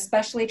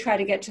 especially try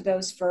to get to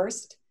those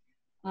first.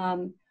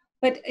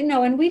 But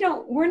and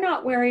we're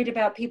not worried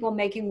about people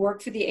making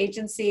work for the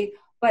agency.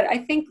 But I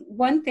think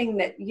one thing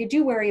that you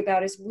do worry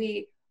about is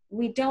we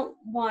don't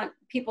want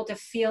people to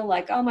feel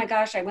like, oh my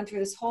gosh, I went through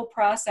this whole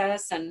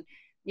process and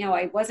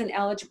I wasn't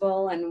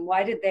eligible, and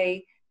why did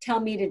they tell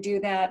me to do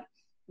that?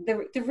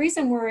 The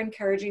reason we're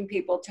encouraging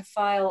people to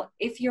file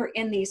if you're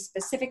in these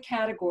specific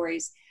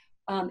categories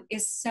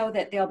is so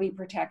that they'll be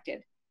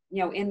protected.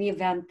 In the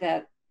event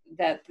that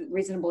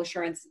reasonable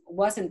assurance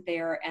wasn't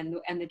there and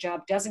the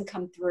job doesn't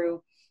come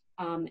through,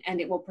 and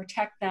it will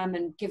protect them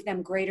and give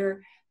them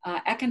greater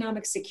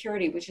economic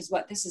security, which is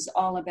what this is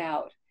all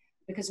about.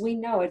 Because we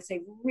know it's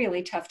a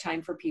really tough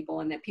time for people,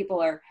 and that people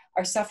are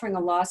suffering a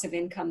loss of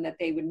income that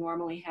they would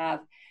normally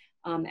have.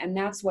 And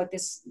that's what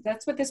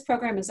this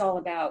program is all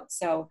about.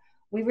 So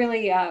we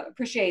really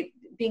appreciate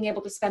being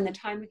able to spend the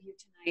time with you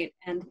tonight.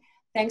 And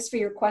thanks for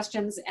your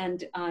questions.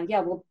 And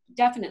yeah, we'll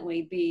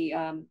definitely be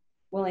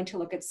willing to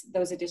look at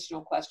those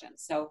additional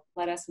questions. So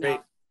let us know.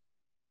 Great.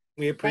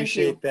 We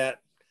appreciate that.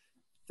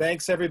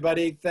 Thanks,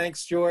 everybody.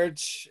 Thanks,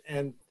 George.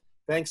 And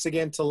thanks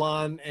again to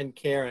Lon and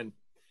Karen.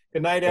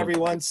 Good night,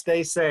 everyone.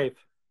 Stay safe.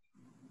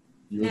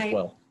 You as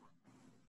well.